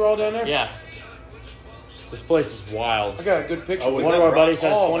weekend we were all down there? Yeah. This place is wild. I got a good picture. Oh, was One of that our buddies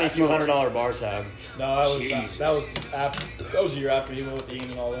had a Oh, $2,200 bar tab. No, that was Jesus. that was a year after you went with Ian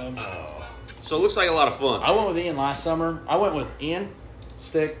and all them. So it looks like a lot of fun. I went with Ian last summer. I went with Ian,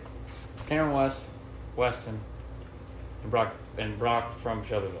 Stick, Cameron West, Weston, and Brock from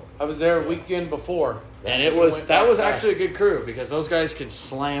Shelbyville. I was there a weekend before. And Should've went that back was to back. actually a good crew because those guys could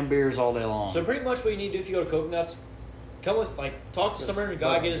slam beers all day long. So pretty much what you need to do if you go to Coconuts, come with talk to some random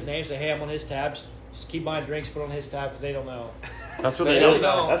guy, get his name, say, hey, I'm on his tab. Just keep buying drinks, put on his tab because they don't know. That's what They they don't do.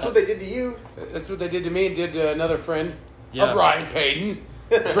 know. That's what they did to you. That's what they did to me and did to another friend Yeah. of Ryan Payton,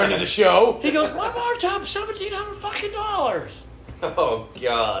 friend of the show. He goes, my bar tab's $1,700 fucking dollars. Oh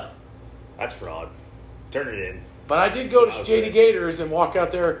God. That's fraud. Turn it in. But I did go That's to what I was JD Gators and walk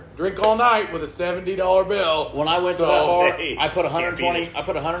out there, drink all night with a $70 bill. When I went So- to that bar, Hey, I put can't beat $120. it. I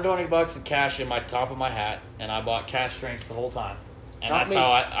put $120 in cash in my top of my hat, and I bought cash drinks the whole time. And Not that's me.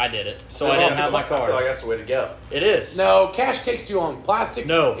 how I did it. So No, I didn't I have my I feel like card. that's the way to go. It is. No, cash takes too long. Plastic,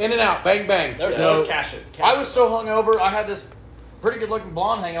 No. in and out, bang, bang. There's No. Let's cash it. I was so hungover. I had this pretty good looking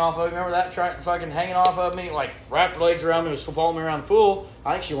blonde hanging off of me. Remember that? Fucking hanging off of me, like wrapped her legs around me, was following me around the pool.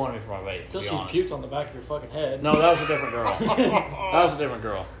 I think she wanted me for my vape. To Until be she honest. puked on the back of your fucking head. No, that was a different girl. That was a different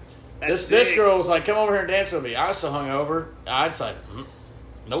girl. That's This sick. girl was like, "Come over here and dance with me." I was so hungover. I decided,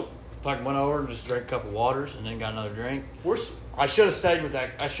 nope. Fucking went over and just drank a couple waters and then got another drink. I should have stayed with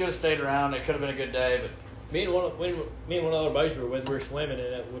that. I should have stayed around. It could have been a good day, but Me and one of the other buddies we were with, we were swimming in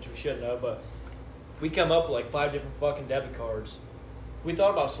it, which we shouldn't have, but we come up with like 5 different fucking debit cards. We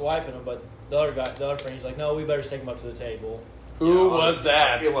thought about swiping them, but the other friend, he's like, no, we better just take them up to the table. Who Yeah, was honestly,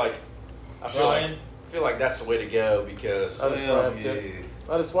 that? I feel Ryan. like that's the way to go because I'd have swiped it.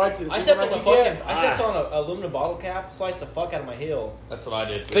 I'd have swiped it. and I seen stepped what on a could get. fucking, I stepped on an aluminum bottle cap, sliced the fuck out of my heel. that's what I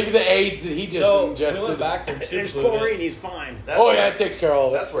did too. Think of the AIDS that he just So we ingested. went back there and There's super glued chlorine. it. He's fine. Oh yeah, it takes care of all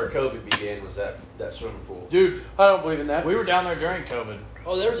of it. That's where COVID began. Was that swimming pool? Dude, I don't believe in that. We were down there during COVID.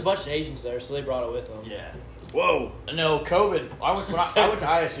 Oh, there was a bunch of Asians there, so they brought it with them. Yeah. Whoa. No, COVID. I went to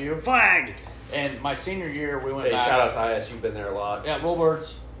ISU, Flag. and my senior year we went Hey, back. shout out to IS. You've been there a lot. Yeah,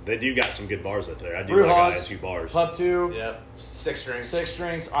 Rollbirds. They do got some good bars up there. I do Brew like Haas, ISU bars. Pub 2, Yep. 6 strings. 6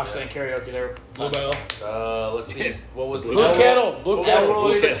 strings. I sang karaoke there. Blue Bell. Let's see. What was Blue Blue Kettle. What Blue was Kettle. what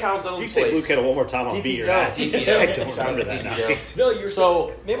was Blue the Kettle. Calzone If you say place? Blue Kettle one more time, I'll DP beat your Go. ass. I don't remember that now. No, you're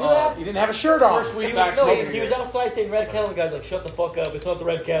So, remember that? You didn't have a shirt on. First week He back was, no, senior he was year. outside saying Red Kettle. The guy's like, "Shut the fuck up! It's not the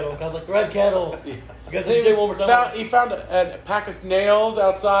Red Kettle." I was like, "Red Kettle." You guys He say it one more time. found a pack of nails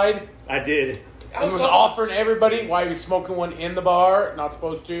outside I did. and was offering everybody while he was smoking one in the bar. Not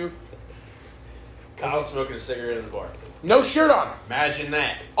supposed to. Kyle's smoking a cigarette in the bar. No shirt on. Imagine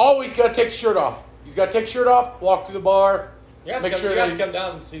that. Always got to take the shirt off. He's got to take the shirt off, walk to the bar. You have Make to come, sure you have that to come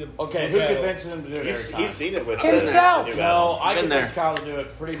down and see the. Okay, Blue who Kettle. convinced him to do it every time? He's seen it with Himself. No, I Been convinced there. Kyle to do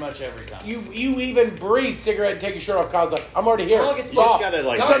it pretty much every time. You even breathe cigarette and take your shirt off. Kyle's like, I'm already here. Kyle gets It's You just off. gotta,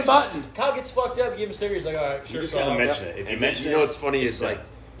 like, It's unbuttoned. Kyle gets fucked up. You give him a cigarette. He's like, "All right, You sure." just gotta mention it. If you And mention you know it, what's funny it's is like done.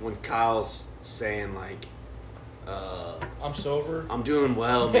 when Kyle's saying like, I'm sober. "I'm doing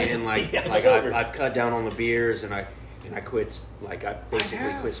well, man." Like, Yeah, I'm like sober. I've cut down on the beers and I quit. Like I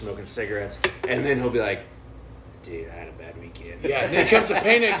basically quit smoking cigarettes. And then he'll be like, "Dude, I had a bad weekend." Yeah, and then comes the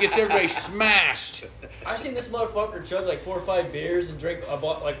pain and gets everybody smashed. I've seen this motherfucker chug like 4 or 5 beers and drink. I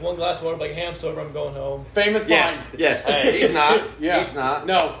bought like 1 glass of water. Like, "Hey, I'm sober. I'm going home." Famous Yes, line. yes. Hey. He's not. Yeah. He's not.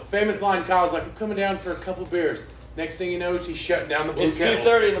 No, famous line. Kyle's like, I'm coming down for a couple beers. Next thing he knows, he's shutting down the Blue It's Kettle.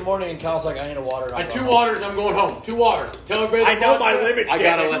 2:30 in the morning, and Kyle's like, "I need a water." I had 2 waters and I'm going home. 2 waters. Tell everybody. I know my limit. limits. I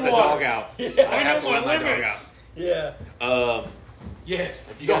gotta Kevin. let the Two waters. dog out. I have know to my let my dog limits. Yeah. Yes.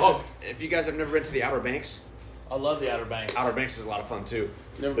 If you guys have never been to the Outer Banks, I love the Outer Banks. Outer Banks is a lot of fun too.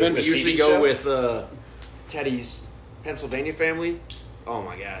 Never We been to usually TV go show? with Teddy's Pennsylvania family. Oh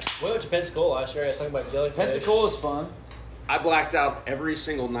my god. We went to Pensacola last year. I was talking about jellyfish. Pensacola's fun. I blacked out every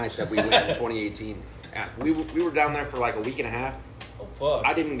single night that we went in 2018. We were down there for like a week and a half. Oh fuck.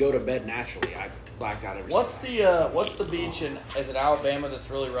 I didn't go to bed naturally. I blacked out every What's single what's the beach in? Is it Alabama that's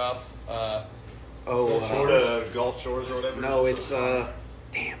really rough? night. Florida Gulf Shores or whatever. No, it's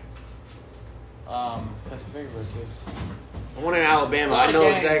damn. That's a favorite taste. I one in Alabama. I know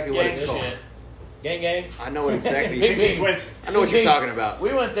exactly what it's called. Shit. Gang. I know it exactly. Ping, ping. Twins. I know what you're talking about.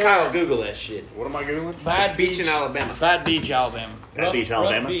 We went there. Kyle, Google that shit. What am I googling? Bad Beach in Alabama. Bad Beach, Alabama. Bad Beach,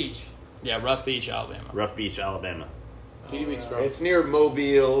 Alabama. Rough Beach. Yeah, Rough Beach, Alabama. Rough Beach, Alabama. Petey Weeks from. It's near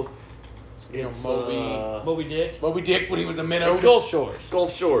Mobile. You know, It's Moby Dick. Moby Dick when he was a minnow. It's Gulf Shores.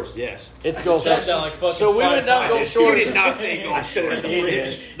 Gulf Shores. Yes. It's I Gulf sat Shores. down like fucking So we 5 went down times. Gulf Shores. You did not say Gulf Shores. He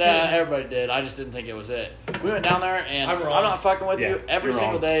did. Nah, everybody did. I just didn't think it was it. We went down there, and I'm I'm, wrong. not fucking with Yeah, you. Every you're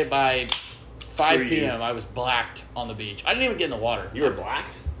single wrong. day by 5 Screw you. p.m., I was blacked on the beach. I didn't even get in the water. You were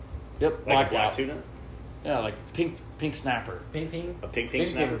blacked? Yep, Like a blacked black out. tuna? Yeah, like pink snapper. Ping ping. A pink Pink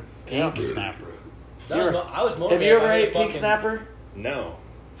snapper? Pink snapper. I was motivated. Have you ever by ate the pink fucking- snapper? No.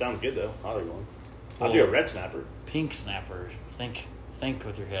 Sounds good though. I'll eat one. I'll Oh. do a red snapper. Pink snapper. Think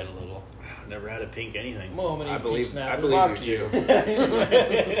with your head a little. Never had a pink anything. Moment I eat believe. pink I snapper. believe you Fuck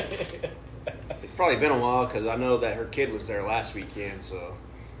too. It's probably been a while because I know that her kid was there last weekend. So.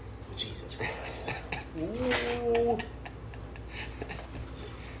 Jesus Christ.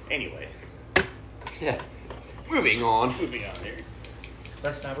 Anyway, Yeah. Moving on. moving on here.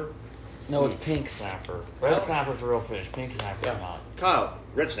 Red snapper. No, it's pink snapper. Red snapper's a real fish. Pink snapper's Yeah. not. Kyle,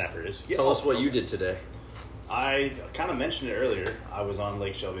 Red snapper is. tell us what you did today. I kind of mentioned it earlier. I was on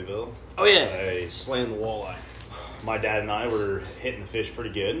Lake Shelbyville. Oh yeah. I, Slaying the walleye. my dad and I were hitting the fish pretty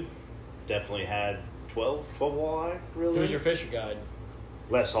good. Definitely had 12 walleye, really. Who's your fisher guide?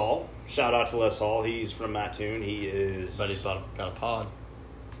 Les Hall. Shout out to Les Hall. He's from Mattoon. He is. But he's got a pod.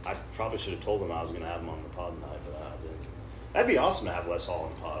 I probably should have told him I was going to have him on the pod tonight, but I didn't. That'd be awesome to have Les Hall on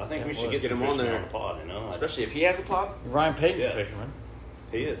the pod. I think we should let's get get some him on fishermen there. on the pod, you know? Especially if he has a pod. Ryan Payton's Yeah. a fisherman.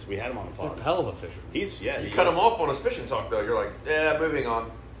 He is. We had him on the He's pod. a hell of a fisherman. He's, yeah. You he cut is. him off on his fishing talk, though. You're like, yeah, moving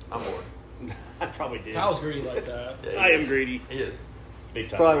on. I'm bored. I probably did. Kyle's greedy like that. Yeah, he I am is. greedy. He is. Big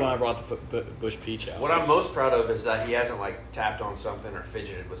time. Probably when I brought the bush peach out. What I'm most proud of is that he hasn't like tapped on something or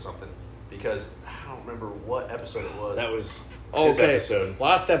fidgeted with something, because I don't remember what episode it was. That was his Okay, episode.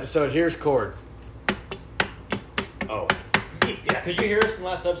 last episode. Here's Cord. Oh. Yeah. Could you hear us in the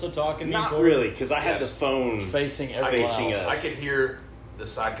last episode talking? me and Not Corey? really, because I had Yes. the phone Facing everyone facing else. us. I could hear the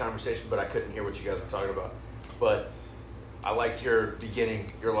side conversation, but I couldn't hear what you guys were talking about. But I liked your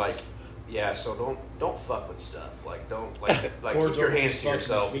beginning. You're like, yeah, so don't fuck with stuff. Like don't like Corey's keep your over hands to fucking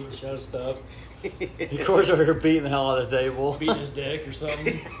yourself. Beating the shit out of stuff. Cor's over here beating the hell out of the table. Beating his dick or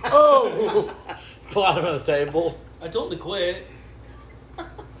something. Oh! Pull him on the table. I told him to quit.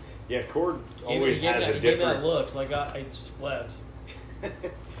 Yeah, Cord always He gave has that- a he gave that different. look, so I just left.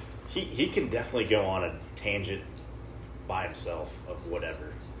 He can definitely go on a tangent by himself of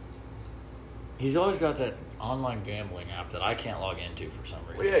whatever. He's always got that online gambling app that I can't log into for some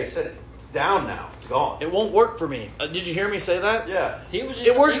reason. Well, yeah, he said it's down now. It's gone. It won't work for me. Did you hear me say that? Yeah. He was just,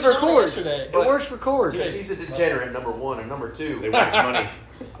 It works he for was on Cord. yesterday. It works for Cord. Because he's a degenerate, number one, and number two. They want his money.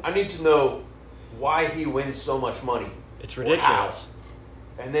 I need to know why he wins so much money. It's Or ridiculous.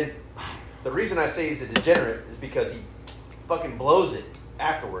 how. And then the reason I say he's a degenerate is because he fucking blows it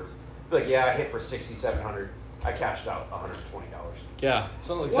afterwards. Be like, yeah, I hit for $6,700. I cashed out $120. Yeah.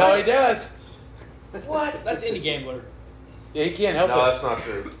 Something like That's how he that. does. What? That's indie gambler. Yeah, he can't help No, it. that's not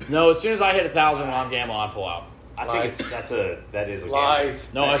true. No, as soon as I hit 1,000 when I'm gambling, I pull out. I think that is a Lies.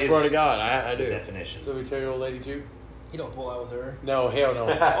 No, That I swear is to God, I the do. definition. So we tell your old lady too? You don't pull out with her. No, hell no.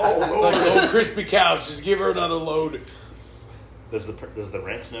 It's like an old crispy couch. Just give her another load. Does the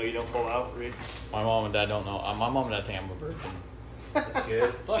rents know you don't pull out, Reed? My mom and dad don't know. My mom and dad think I'm a virgin. That's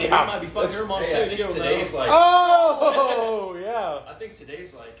good. Fuck, Yeah. you might be fucking her mom Hey, I too. She think don't today's know. like. Oh, yeah. I think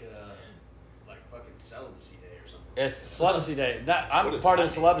today's like fucking celibacy day or something. It's celibacy day. I'm What is part of that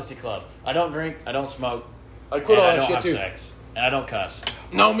the celibacy club. I don't drink. I don't smoke. I quit and all I that don't shit have too. sex. And I don't cuss.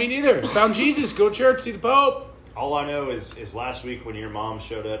 No, me neither. Found Jesus. Go to church. See the Pope. All I know is last week when your mom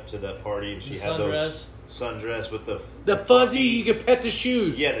showed up to that party and she The had sundress. those sundress with The fuzzy, you can pet the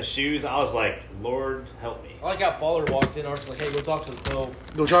shoes. yeah, the shoes. I was like, Lord help me. I like how Fowler walked in. Art's like, hey, go talk to the Pope.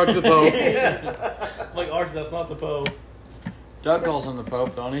 Go talk to the Pope. I'm like, Art, that's not the Pope. Doug calls him the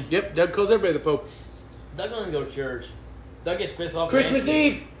Pope, don't he? Yep, Doug calls everybody the Pope. Doug don't even go to church. Doug gets pissed off. at Christmas Nancy.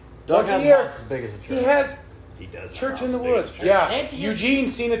 Eve. Doug Once a has a year. house as big as a church. He has He does. have church a in the house big as woods. a church. Yeah. Nancy gets- Eugene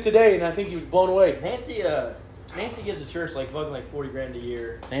seen it today, and I think he was blown away. Nancy gives the church like fucking like $40,000 a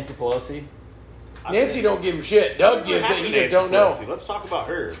year. Nancy Pelosi. Nancy don't give him shit. Doug What gives it. happened He to just Nancy don't know. Pelosi? Let's talk about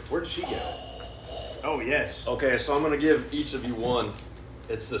her. Where did she go? Oh yes. Okay, so I'm gonna give each of you one.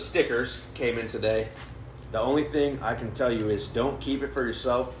 It's the stickers came in today. The only thing I can tell you is don't keep it for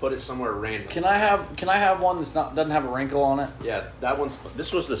yourself. Put it somewhere random. Can I have one that's not doesn't have a wrinkle on it? Yeah, that one's.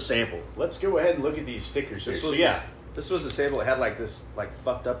 This was the sample. Let's go ahead and look at these stickers here. This So was yeah, This was the sample. It had like this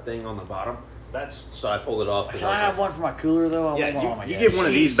fucked up thing on the bottom. that's So I pulled it off. 'cause Can I have one for my cooler though? I want one on my you Yeti. get one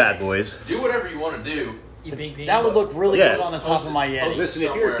of these bad boys. Do whatever you want to do. You ping ping. That would look really Yeah. good on the top of my Yeti. Post it Listen, if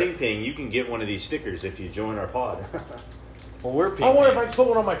you're somewhere. a ping ping, you can get one of these stickers if you join our pod. Well, we're I wonder if I can put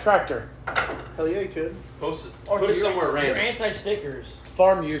one on my tractor. Hell yeah, you could. Post it. Or Put it you're- somewhere You're random. anti-stickers.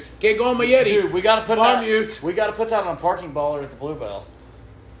 Farm use. Can't go on my Yeti. Dude, we gotta put Farm that. use. We gotta put that on a parking baller at the Bluebell.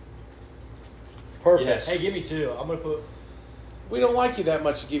 Perfect. Yes. Hey, give me two. I'm gonna put. We don't like you that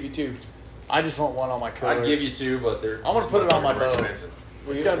much to give you two. I just want one on my cooler. I'd give you two, but they're. I'm gonna put it on my these motherfuckers were boat. expensive.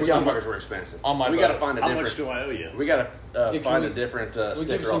 It's gotta These be on my, motherfuckers were expensive. on my We boat. gotta find a How different. much do I owe you? We gotta If find we- a different We sticker.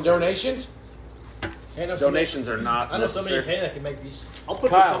 give you some alternative. donations. Hey, I know somebody- Donations are not I know somebody in necessary. Penn that can make these. I'll put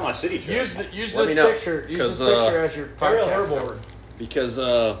Kyle, this on my city truck. Use Let this me know, picture. Use this 'cause, picture as your Ariel podcast Herbold. cover. Because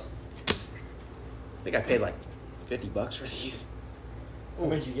I think I paid like $50 for these. How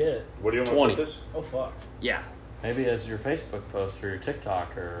much you get? What do you want 20. to put this? Oh fuck. Yeah, Maybe as your Facebook post or your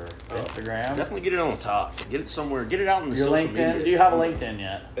TikTok or Instagram. definitely get it on the top. Get it somewhere. Get it out in the Your social LinkedIn. media. Do you have a LinkedIn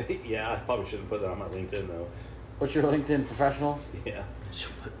yet? Yeah, I probably shouldn't put that on my LinkedIn though. What's your LinkedIn professional? Yeah,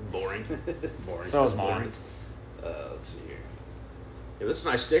 Boring. boring. So is mine. Let's see here. Yeah, this is a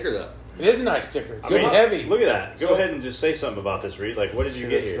nice sticker though. It is a nice sticker. I Good mean, and heavy. Look at that. Go So- ahead and just say something about this, Reed. Like, what did you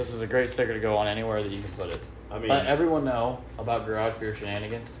get this, here? This is a great sticker to go on anywhere that you can put it. I mean, Let everyone know about Garage Beer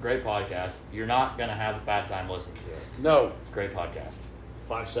Shenanigans. It's a great podcast. You're not going to have a bad time listening to it. No. It's a great podcast.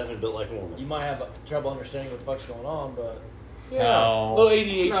 5'7", built like a woman. You might have trouble understanding what the fuck's going on, but Yeah. No. Little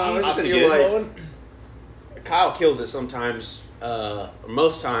ADHD. No, it's just gonna feel get like- blowing. Kyle kills it sometimes.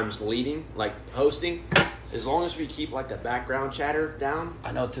 Most times leading, like hosting. As long as we keep like the background chatter down.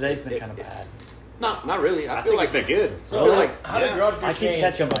 I know today's been kind of bad. Not really. I I feel think like it's been good. so feel like- how did yeah. Garage Beer I keep Shenanigans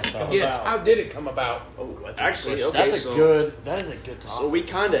catching come myself. Yes. about? How did it come about? Oh, that's a Actually, good okay. question. That's so- a good. That is a good topic. So we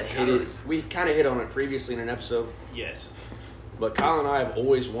kind of hit it. We kind of hit on it previously in an episode. Yes. But Kyle and I have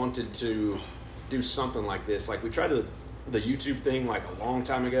always wanted to do something like this. Like we tried the YouTube thing like a long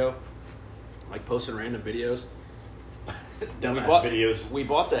time ago, like posting random videos. Dumbass videos. We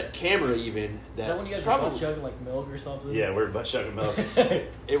bought that camera even. Is That that when you guys were probably butt chugging like milk or something? Yeah, we're butt chugging milk.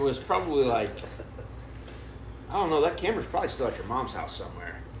 it was probably like I don't know. That camera's probably still at your mom's house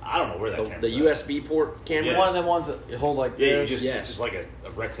somewhere. I don't know where that The, camera. the USB port camera. Yeah. One of them ones that you hold like Yeah, you this. just Yes. it's just like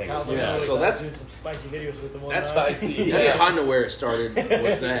a rectangle. Kyle's like, Yeah. oh, So we that's- doing some spicy videos with them. one That's night. spicy. That's Yeah. kind of where it started.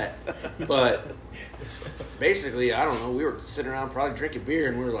 Was that? But basically, I don't know. We were sitting around probably drinking beer,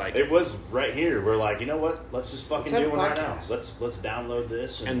 and we were like, It was right here. We're like, you know what? Let's just fucking Let's have do a one right now. podcast. Let's download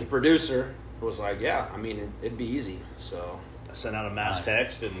this and the producer was like, "Yeah, I mean, it'd be easy." So I sent out a mass Nice.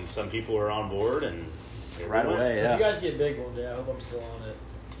 text, and some people were on board, and here we right went. away, If yeah. you guys get big one day, I hope I'm still on it.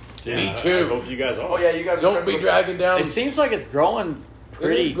 Yeah, Me I too. hope you guys are. Oh yeah, you guys are Don't friends be with- dragging down. It seems like it's growing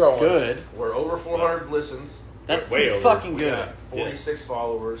pretty growing. good. We're over 400 listens. That's Way pretty over. fucking We good. got 46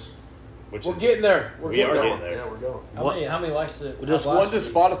 followers. Which We're is, getting there. We're We getting are there. getting there. Yeah, we're going. How many likes did it Just have when last does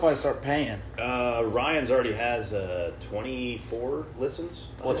week? Spotify start paying? Ryan's already has 24 listens.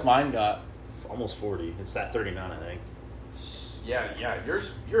 What's mine got? Almost 40. It's that 39, I think. Yeah.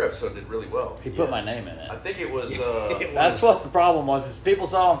 Your episode did really well. He put my name in I it. think it was That's what the problem was. Is people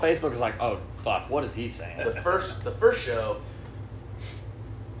saw it on Facebook. It's like, oh fuck, what is he saying? the first show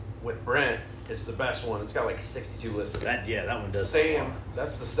with Brent. It's the best one. It's got like 62 listens. That one does. Sam,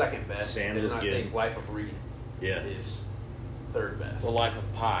 that's the second best. Sam and is I good. think Life of Reed Yeah. is third best. The Life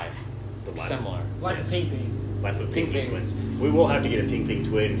of Pi. The Life- Similar. Like Yes. Pink Pink. Life of Pink Pink Pink. Twins. We will have to get a Pink Pink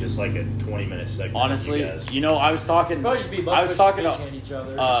Twin, just like a 20-minute segment. Honestly, with you guys. you know, I was talking. Probably just be both I was talking at to each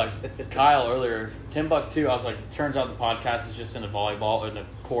other. Kyle earlier. Timbuktu. I was like, turns out the podcast is just in the volleyball in the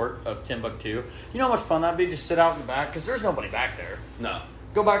court of Timbuktu. You know how much fun that'd be? Just sit out in the back because there's nobody back there. No.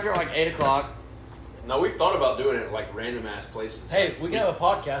 Go back there at like 8:00. No, we've thought about doing it at like random ass places. Hey, we can have a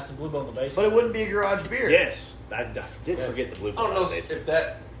podcast in Blue Bell in the basement. But it wouldn't be a garage beer. Yes, I did forget the blue. I don't know if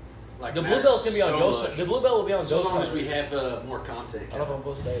that like The matters Bluebell's gonna be on so Ghost. much. The Bluebell will be on As Ghost. long as we Hunters. have more content. I don't know if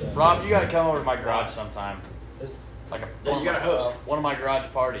I'm supposed to say that. Rob, you got to come over to my garage sometime. Like Yeah, you gotta host. one of my garage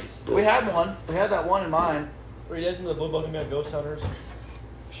parties. We had one. We had that one in mind. 3 days into the Bluebell gonna be on Ghost Hunters.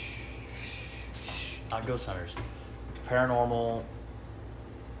 Not Ghost Hunters. Paranormal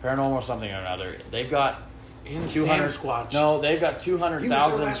something or another. They've got In 200. Sasquatch. No, they've got You was there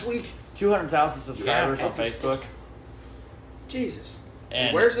 200,000. last week. 200,000 subscribers Yeah, on Facebook. Jesus.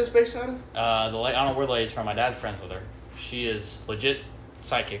 And Where's this based out of? I don't know where the lady's from. My dad's friends with her. She is legit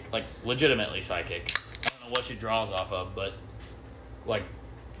psychic, like legitimately psychic. I don't know what she draws off of, but like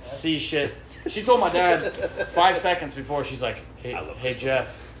see shit. She told my dad 5 seconds before. She's like, "Hey, I love hey Crystal.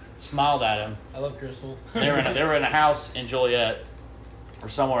 Jeff," smiled at him. I love Crystal. They were in a house in Joliet or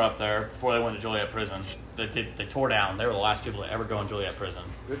somewhere up there before they went to Joliet prison. They tore down. They were the last people to ever go in Joliet prison.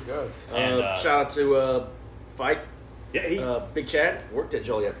 Good guts. And, shout out to Fight. Yeah, he, Big Chad worked at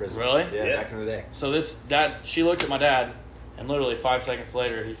Joliet Prison. Really? Yeah, back in the day. So this dad, she looked at my dad, and literally 5 seconds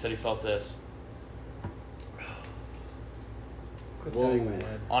later, he said he felt this Quit Whoa. patting my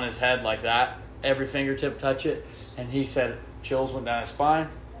head. on his head like that. Every fingertip touch it, and he said chills went down his spine.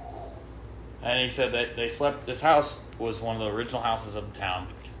 And he said that they slept. This house was one of the original houses of the town.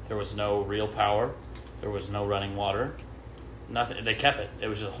 There was no real power. There was no running water. Nothing. They kept it. It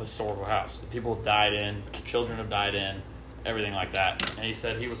was just a historical house. People died in. Children have died in. Everything like that. And he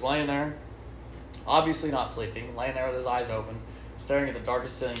said he was laying there, obviously not sleeping, laying there with his eyes open, staring at the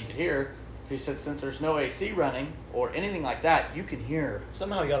darkest ceiling you could hear. He said since there's no AC running or anything like that, you can hear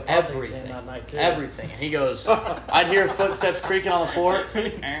Somehow he got a positive everything. exam that night too. Everything. And he goes, I'd hear footsteps creaking on the floor.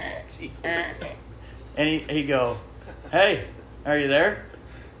 And he'd go, "Hey, are you there?"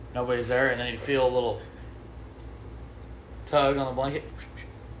 Nobody's there. And then he'd feel a little tug on the blanket.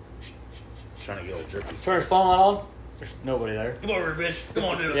 trying to get a little jerky. Turn his phone light on. There's nobody there. Come over here, bitch. Come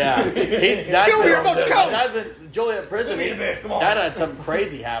on, dude. Yeah. That's been Joliet prison. Come here, bitch. Come on. That had something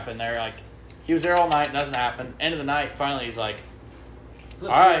crazy happen there. Like, he was there all night. Nothing happened. End of the night, finally, he's like,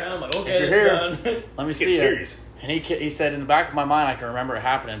 Flips all right, around, I'm like, if okay, you're it's here, done. let me Let's see get it. serious. And he said, in the back of my mind, I can remember it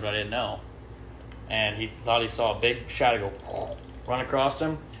happening, but I didn't know. And he thought he saw a big shadow go run across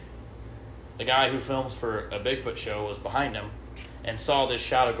him. The guy who films for a Bigfoot show was behind him and saw this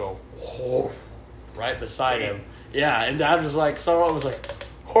shadow go right beside him. Yeah, and I was like, so I was like,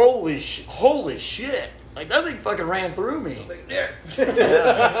 holy shit. Like, that thing fucking ran through me.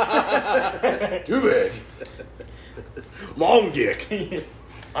 Too big. Long dick.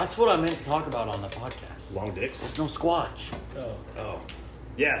 That's what I meant to talk about on the podcast. Long dicks. There's no Squatch. Oh. Oh,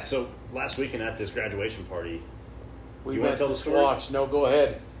 yeah. So last weekend at this graduation party, We You wanna met tell the the story? Squatch. No, go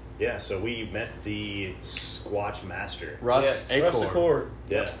ahead. yeah. So we met the Squatch master. Russ Yes. Russ Acor. Accord.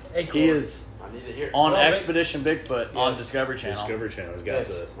 Yeah, Acor. He is I need to hear. on Well, Expedition Bigfoot on Yes. Discovery Channel. Discovery Channel has got Yes.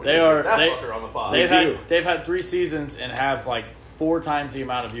 the. We They need to are- get that they- fucker on the pod. do. They've had 3 seasons and have like 4 times the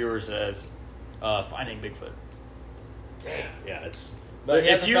amount of viewers as Finding Bigfoot. Yeah, it's But he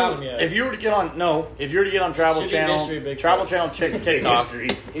if hasn't you found him yet. if you were to get on Travel Should be Channel, Mystery Bigfoot. Travel Channel TikTok,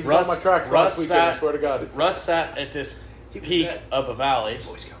 history. He was Russ- on my tracks Russ last weekend, I sat- swear to God. Russ sat at this was peak at- of a valley. Boy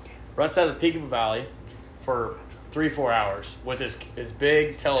Scout camp. Russ sat at the peak of a valley for 3-4 hours with his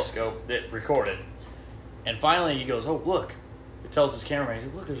big telescope that recorded. And finally he goes, "Oh, look." He tells his cameraman, he's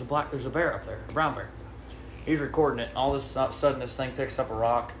like, "Look, there's a bear up there, a brown bear." He's recording it, and all of a sudden this thing picks up a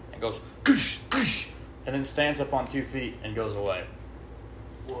rock and goes, "Goosh, goosh," and then stands up on 2 feet and goes away.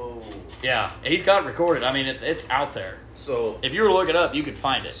 Whoa. Yeah, he's got it recorded. I mean, it's out there. So If you were to look it up, you could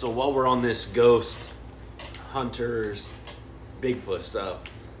find it. So while we're on this ghost hunters, Bigfoot stuff,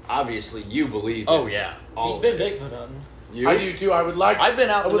 obviously you believe. Oh, in yeah. all He's of been it. Bigfoot hunting. You? I do too. I've been out I in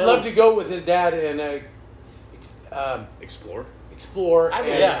the would middle. love to go with his dad and Explore. explore. I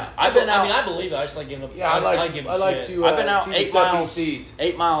mean, and, yeah. I've been out. I mean, I believe it. I just like giving him. Yeah, I like giving I like shit. to. I've been out see the 8 stuff miles. he sees.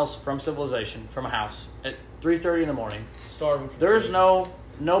 8 miles from civilization, from a house at 3:30 in the morning. Starving. For There's food.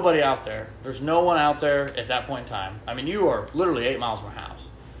 nobody out there. There's no one out there at that point in time. I mean, you are literally 8 miles from a house.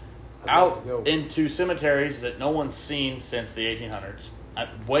 I'd love Out to go. into cemeteries that no one's seen since the 1800s.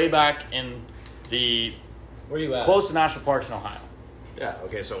 Way back in the Where you at? close to national parks in Ohio. Yeah.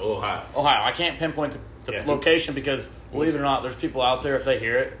 Okay. So Ohio. Ohio. I can't pinpoint the Yeah. location because, believe it or not, there's people out there, if they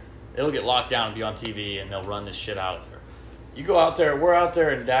hear it, it'll get locked down and be on TV, and they'll run this shit out there. You go out there, we're out there,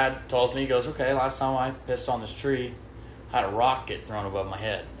 and Dad tells me, he goes, okay, last time I pissed on this tree, I had a rock get thrown above my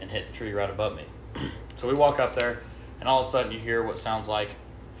head and hit the tree right above me. So we walk up there, and all of a sudden you hear what sounds like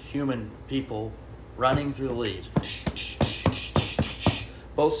human people running through the leaves.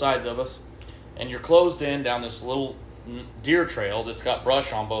 Both sides of us. And you're closed in down this little deer trail that's got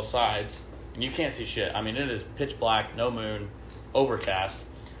brush on both sides. And you can't see shit. I mean, it is pitch black, no moon, overcast.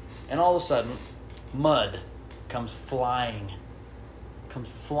 And all of a sudden, mud comes flying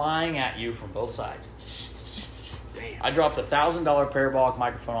at you from both sides. Damn. I dropped a $1,000 parabolic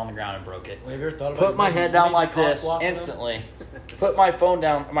microphone on the ground and broke it. Well, have you ever thought about Put my head down like maybe this cock blocking instantly. Put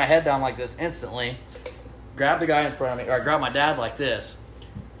my head down like this instantly. Grab the guy in front of me, or grab my dad like this.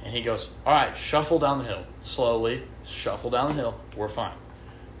 And he goes, all right, shuffle down the hill. Slowly, shuffle down the hill. We're fine.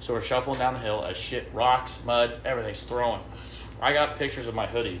 So we're shuffling down the hill as shit, rocks, mud, everything's throwing. I got pictures of my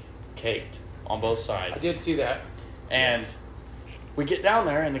hoodie caked on both sides. I did see that. And we get down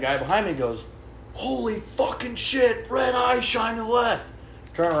there, and the guy behind me goes, holy fucking shit, red eye shine to the left.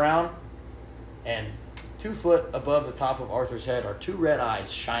 Turn around, and 2 foot above the top of Arthur's head are 2 red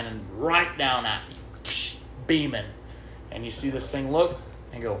eyes shining right down at me, beaming. And you see this thing look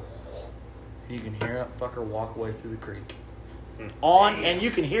and go, you can hear that fucker walk away through the creek. And you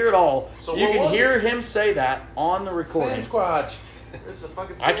can hear it all. So you what can was hear it? him say that on the recording. Sasquatch. This is a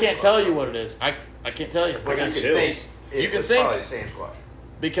fucking I can't Sasquatch. tell you what it is. I can't tell you. Well, you Because- can chills. think. You It can was think. probably the Sasquatch.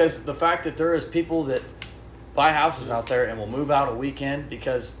 Because the fact that there is people that buy houses out there and will move out a weekend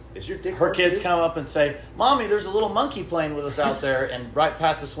because Is your dick her hard, kids too? come up and say, Mommy, there's a little monkey playing with us out there, and right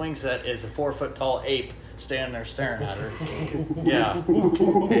past the swing set is a 4 foot tall ape standing there staring at her. Yeah.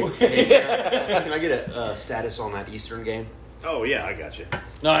 Can I get a status on that Eastern game? Oh yeah, I got you.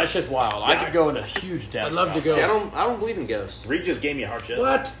 No, that's just wild. I could go into huge depth. I'd love to about go. See, I don't believe in ghosts. Reed just gave me a heart shot.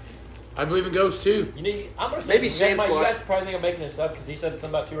 What? I believe in ghosts too. You need, I'm gonna say Maybe something. You Sasquatch. guys probably think I'm making this up because he said something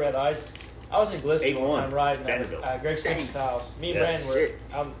about 2 red eyes. I was in Glisty one 8-1, time riding Vanderbilt. at Greg Spencer's house. Me and Yeah, Brandon were shit.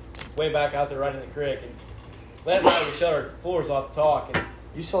 I'm way back out there riding in the creek, and Len and I would shut our floors off to talk, and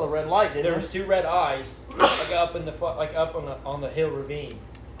You saw the red light, didn't there you? was 2 red eyes like up in the up on the hill ravine.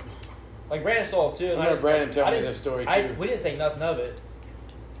 Like Brandon saw it too. And I remember Brandon telling me didn't- this story, I- too. we didn't think nothing of it.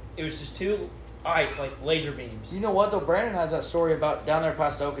 It was just 2 eyes like laser beams. You know what, though? Brandon has that story about down there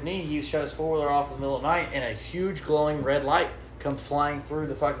past Okanee. He shut his 4-wheeler off in the middle of the night, and a huge glowing red light come flying through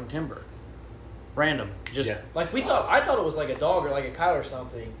the fucking timber. Random. Just Yeah. Like I thought it was like a dog or like a coyote or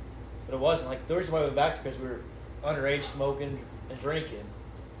something, but it wasn't. Like the reason why we went back because we were underage smoking and drinking.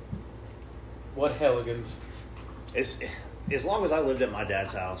 What helligans? As long as I lived at my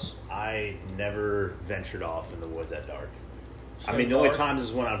dad's house, I never ventured off in the woods at dark. I mean, the only dark? times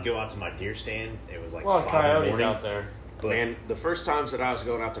is when I'd go out to my deer stand. It was like well, 5 in the coyotes morning. out there. But Man, the first times that I was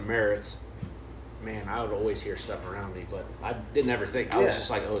going out to Merritt's, man, I would always hear stuff around me, but I didn't ever think. I was Yeah. just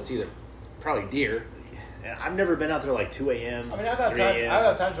like, oh, it's probably deer. I've never been out there like 2 a.m. I mean, I've had 3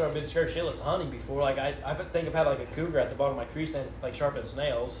 a.m. times where I've been scared shitless hunting before. Like I think I've had like a cougar at the bottom of my tree stand, like sharpened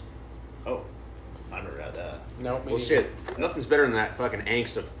snails. Oh, I never had that. No, me Well, neither. shit, nothing's better than that fucking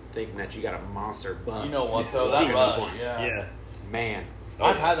angst of thinking that you got a monster buck. You know what, though? Leaving That up rush, on you. yeah. Man.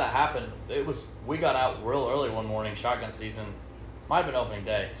 I've had that happen. We got out real early one morning, shotgun season. Might have been opening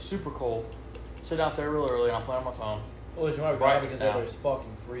day. Super cold. Sit out there real early, and I'm playing on my phone. Well, it's right Brightens because down. everybody's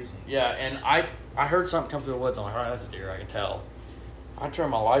fucking freezing. Yeah, and I heard something come through the woods. I'm like, all right, that's a deer. I can tell. I turn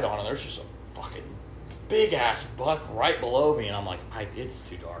my light on, and there's just a fucking big ass buck right below me, and I'm like, it's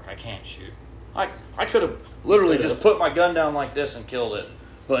too dark. I can't shoot. I could have literally just put my gun down like this and killed it.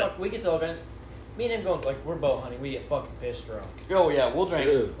 But Fuck, we get to look at me and him going like we're bow hunting. We get fucking pissed drunk. oh yeah, we'll drink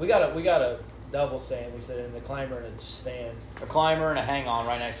Ew. We got a double stand. We sit in the climber and a stand. a climber and a hang on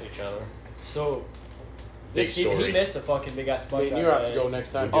right next to each other. So Big he story. missed a fucking big ass buck. Man, that you have to day. go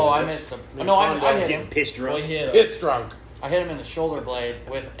next time. Oh, I this. missed him. Me No, and I Conrad hit Getting him. pissed Well, drunk. he hit him. Piss drunk. I hit him in the shoulder blade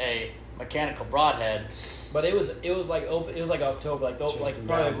with a mechanical broadhead. But it was like open. It was like October, like Chased like him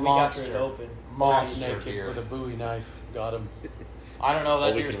probably down. a week after it Monster. opened. Monster Naked deer. with a Bowie knife. Got him. I don't know. That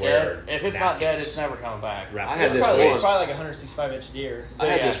Well, we deer's can wear dead. If it's not dead, napkins. it's never coming back. Wrap I it had up. this Probably, one. it's probably like a 165-inch deer. I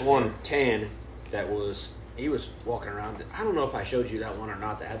had Yeah. this one tan that was. He was walking around. I don't know if I showed you that one or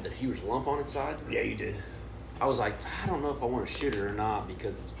not. That had the huge lump on its side. Yeah, you did. I was like, I don't know if I want to shoot it or not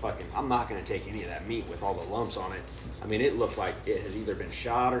because it's fucking. I'm not going to take any of that meat with all the lumps on it. I mean, it looked like it had either been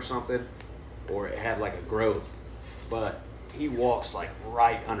shot or something, or it had like a growth. But he walks like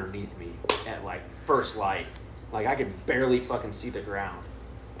right underneath me at like first light. Like I could barely fucking see the ground,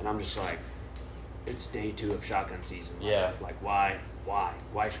 and I'm just like, it's day 2 of shotgun season. Yeah. Like why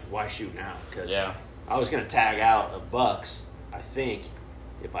shoot now? Because Yeah. I was gonna tag out a bucks, I think,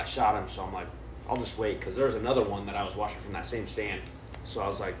 if I shot him. So I'm like, I'll just wait because there's another one that I was watching from that same stand. So I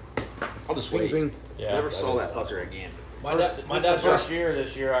was like, I'll just wait. Bing, bing. Yeah, Never that saw is that awesome. fucker again. My dad, First year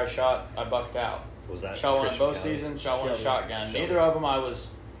this year, I bucked out. Was that Shot one in Christian both Kelly? seasons. Shot one in Shelby. shotgun. Shelby.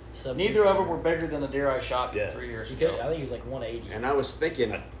 Neither of them were bigger than the deer I shot Yeah. 3 years He could, ago. I think he was like 180. And I was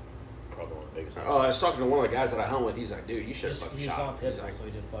thinking, Probably one of the biggest. oh, I was talking to one of the guys that I hunt with. He's like, dude, you should have Just, fucking he was shot on him. He's tip, like, so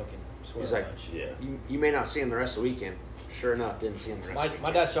he didn't fucking swear he's like, much. Yeah. you may not see him the rest of the weekend. Sure enough, didn't see him the rest of the My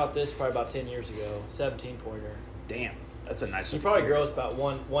weekend. dad shot this probably about 10 years ago, 17-pointer. Damn. That's a nice He one. probably grows about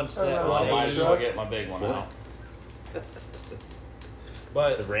one set, Oh, I might as well 180. get my big one out.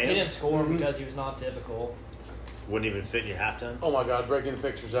 But The Ram? he didn't score because he was not typical. Wouldn't even fit in your half ton. Oh my God, breaking the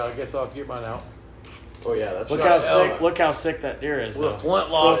pictures out. I guess I'll have to get mine out. Oh yeah, that's Look shot how hell. sick! Look how sick that deer is. With a though.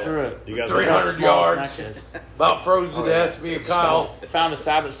 flintlock. Scroll through it. You guys 300 Small his yards. neck is. About froze to Oh, death. yeah. Me and It's Kyle Found a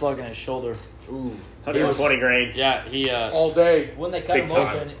sabot slug in his shoulder. Ooh. 120 grain. Yeah, he all day. When they cut Big him time.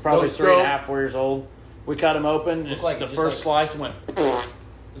 open, probably No 3.5, 4 years old. We cut him open. Looked like the just first like- slice and went. it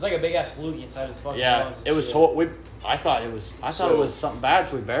was like a big ass loogie inside his fucking Yeah, lungs and it was. shit. I thought it was. I thought So- it was something bad,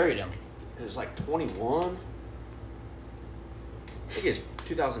 so we buried him. It was like 21. I think it's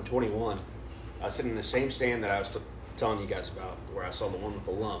 2021. I was sitting in the same stand that I was telling you guys about, where I saw the one with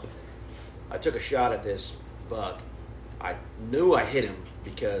the lump. I took a shot at this buck. I knew I hit him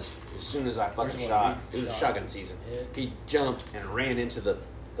because as soon as I fucking First one shot, he it was shot. shotgun season. Yeah. He jumped and ran into the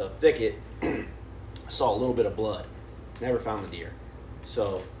thicket. I saw a little bit of blood. Never found the deer.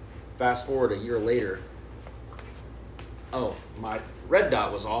 So fast forward a year later. Oh, my red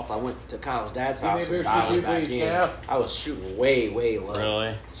dot was off. I went to Kyle's dad's Give me house a and boost dialed too, it back please, in. Cal. I was shooting way, way low.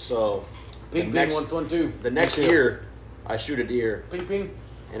 Really? So Ping the ping next, wants one too. the next Me too. year, I shoot a deer, Ping ping.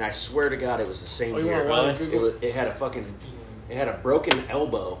 and I swear to God, it was the same Oh, you deer. want one? It had a fucking, it had a broken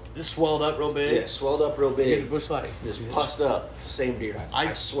elbow. Just swelled up real big. Yeah, swelled up real Get a big. bush light. Just pussed up. Same deer.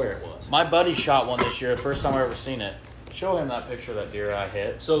 I swear it was. My buddy shot one this year. First time I ever seen it. Show him that picture of that deer I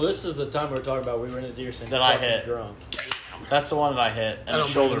hit. So this is the time we were talking about. We were in the deer stand. That I fucking hit. drunk. That's the one that I hit, I and the don't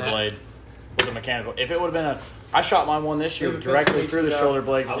shoulder believe that. blade with the mechanical. If it would have been I shot my one this year Leave it directly past me, through the too, shoulder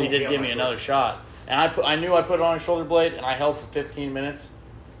blade I because he won't did be on give my me another shorts. shot, and I knew I put it on a shoulder blade, and I held for 15 minutes,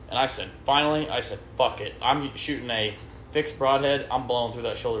 and I said, finally, fuck it, I'm shooting a fixed broadhead, I'm blowing through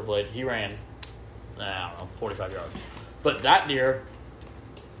that shoulder blade. He ran, I don't know, 45 yards, but that deer,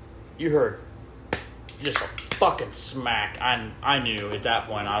 you heard, just a fucking smack. I knew at that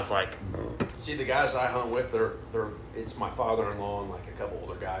point. I was like, See, the guys I hunt with, they're it's my father-in-law and like a couple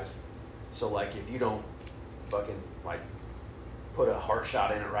older guys. So like, if you don't fucking like put a heart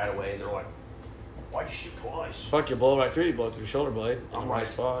shot in it right away, they're like, "Why'd you shoot twice?" fuck, you blow right through. You blow through the shoulder blade. In I'm the right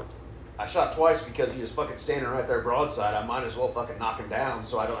like- spot. I shot twice because he was fucking standing right there broadside. I might as well fucking knock him down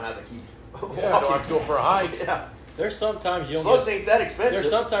so I don't have to keep. Yeah, I don't have to go for a hike. Yeah, There's sometimes you don't slugs get. ain't that expensive. There's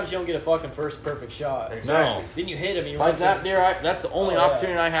sometimes you don't get a fucking first perfect shot. Exactly. Then you hit him and you Like run that to- deer, that's the only Oh, yeah.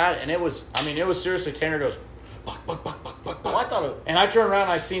 opportunity I had, and it was seriously. Tanner goes, buck, buck, buck, buck, buck, Well, I buck, thought it. and I turned around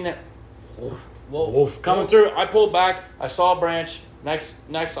and I seen that Well, coming through. I pulled back. I saw a branch.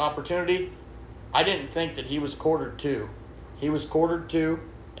 Next opportunity. I didn't think that he was quartered two. He was quartered two,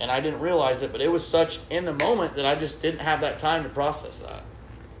 and I didn't realize it. But it was such in the moment that I just didn't have that time to process that.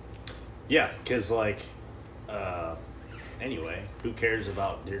 Yeah, because anyway, who cares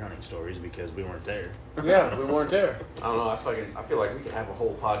about deer hunting stories because we weren't there. Yeah, we weren't there. I don't know. I feel like we could have a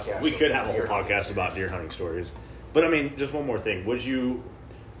whole podcast. We of could have a whole deer hunting. podcast about deer hunting stories. But I mean, just one more thing. Would you,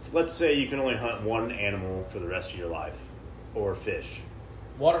 let's say you can only hunt one animal for the rest of your life, or fish.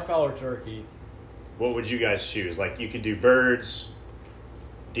 waterfowl or turkey. What would you guys choose? Like you could do birds,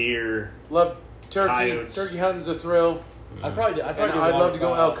 deer. Love turkey. Coyotes. Turkey hunting's a thrill. I'd probably do And I'd love to go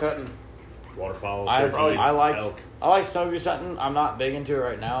waterfowl. elk hunting. Waterfowl, I turkey, elk. like snow goose hunting. I'm not big into it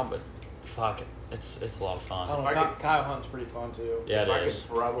right now, but fuck it, it's a lot of fun. I don't know. If I could- Coyote hunting's pretty fun too. Yeah, If I it is.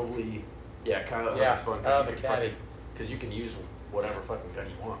 could probably, Kyle Yeah, hunts fun. out of You the could caddy. fucking because you can use whatever fucking gun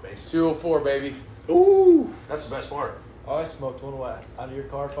you want, basically. 204, baby. Ooh, that's the best part. Oh, I smoked one out of your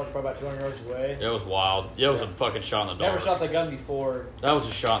car, fucking probably about 200 yards away. It was wild. Yeah, it was a fucking shot in the dark. Never shot the gun before. That was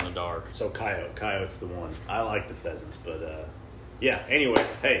a shot in the dark. So coyote's the one. I like the pheasants, but yeah. Anyway,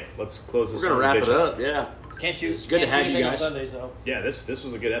 hey, let's close this. We're gonna wrap it up. Yeah. Can't shoot. It's good to have you anything on guys. Sundays though. Yeah, this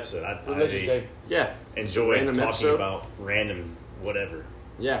was a good episode. Religious Day. Yeah. Enjoyed Random talking episode. about random whatever.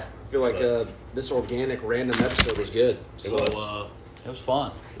 Yeah. I feel like this organic random episode was good. It So was. It was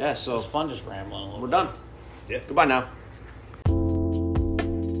fun. yeah. It So was fun just rambling a little we're bit. done. Yeah. Goodbye now.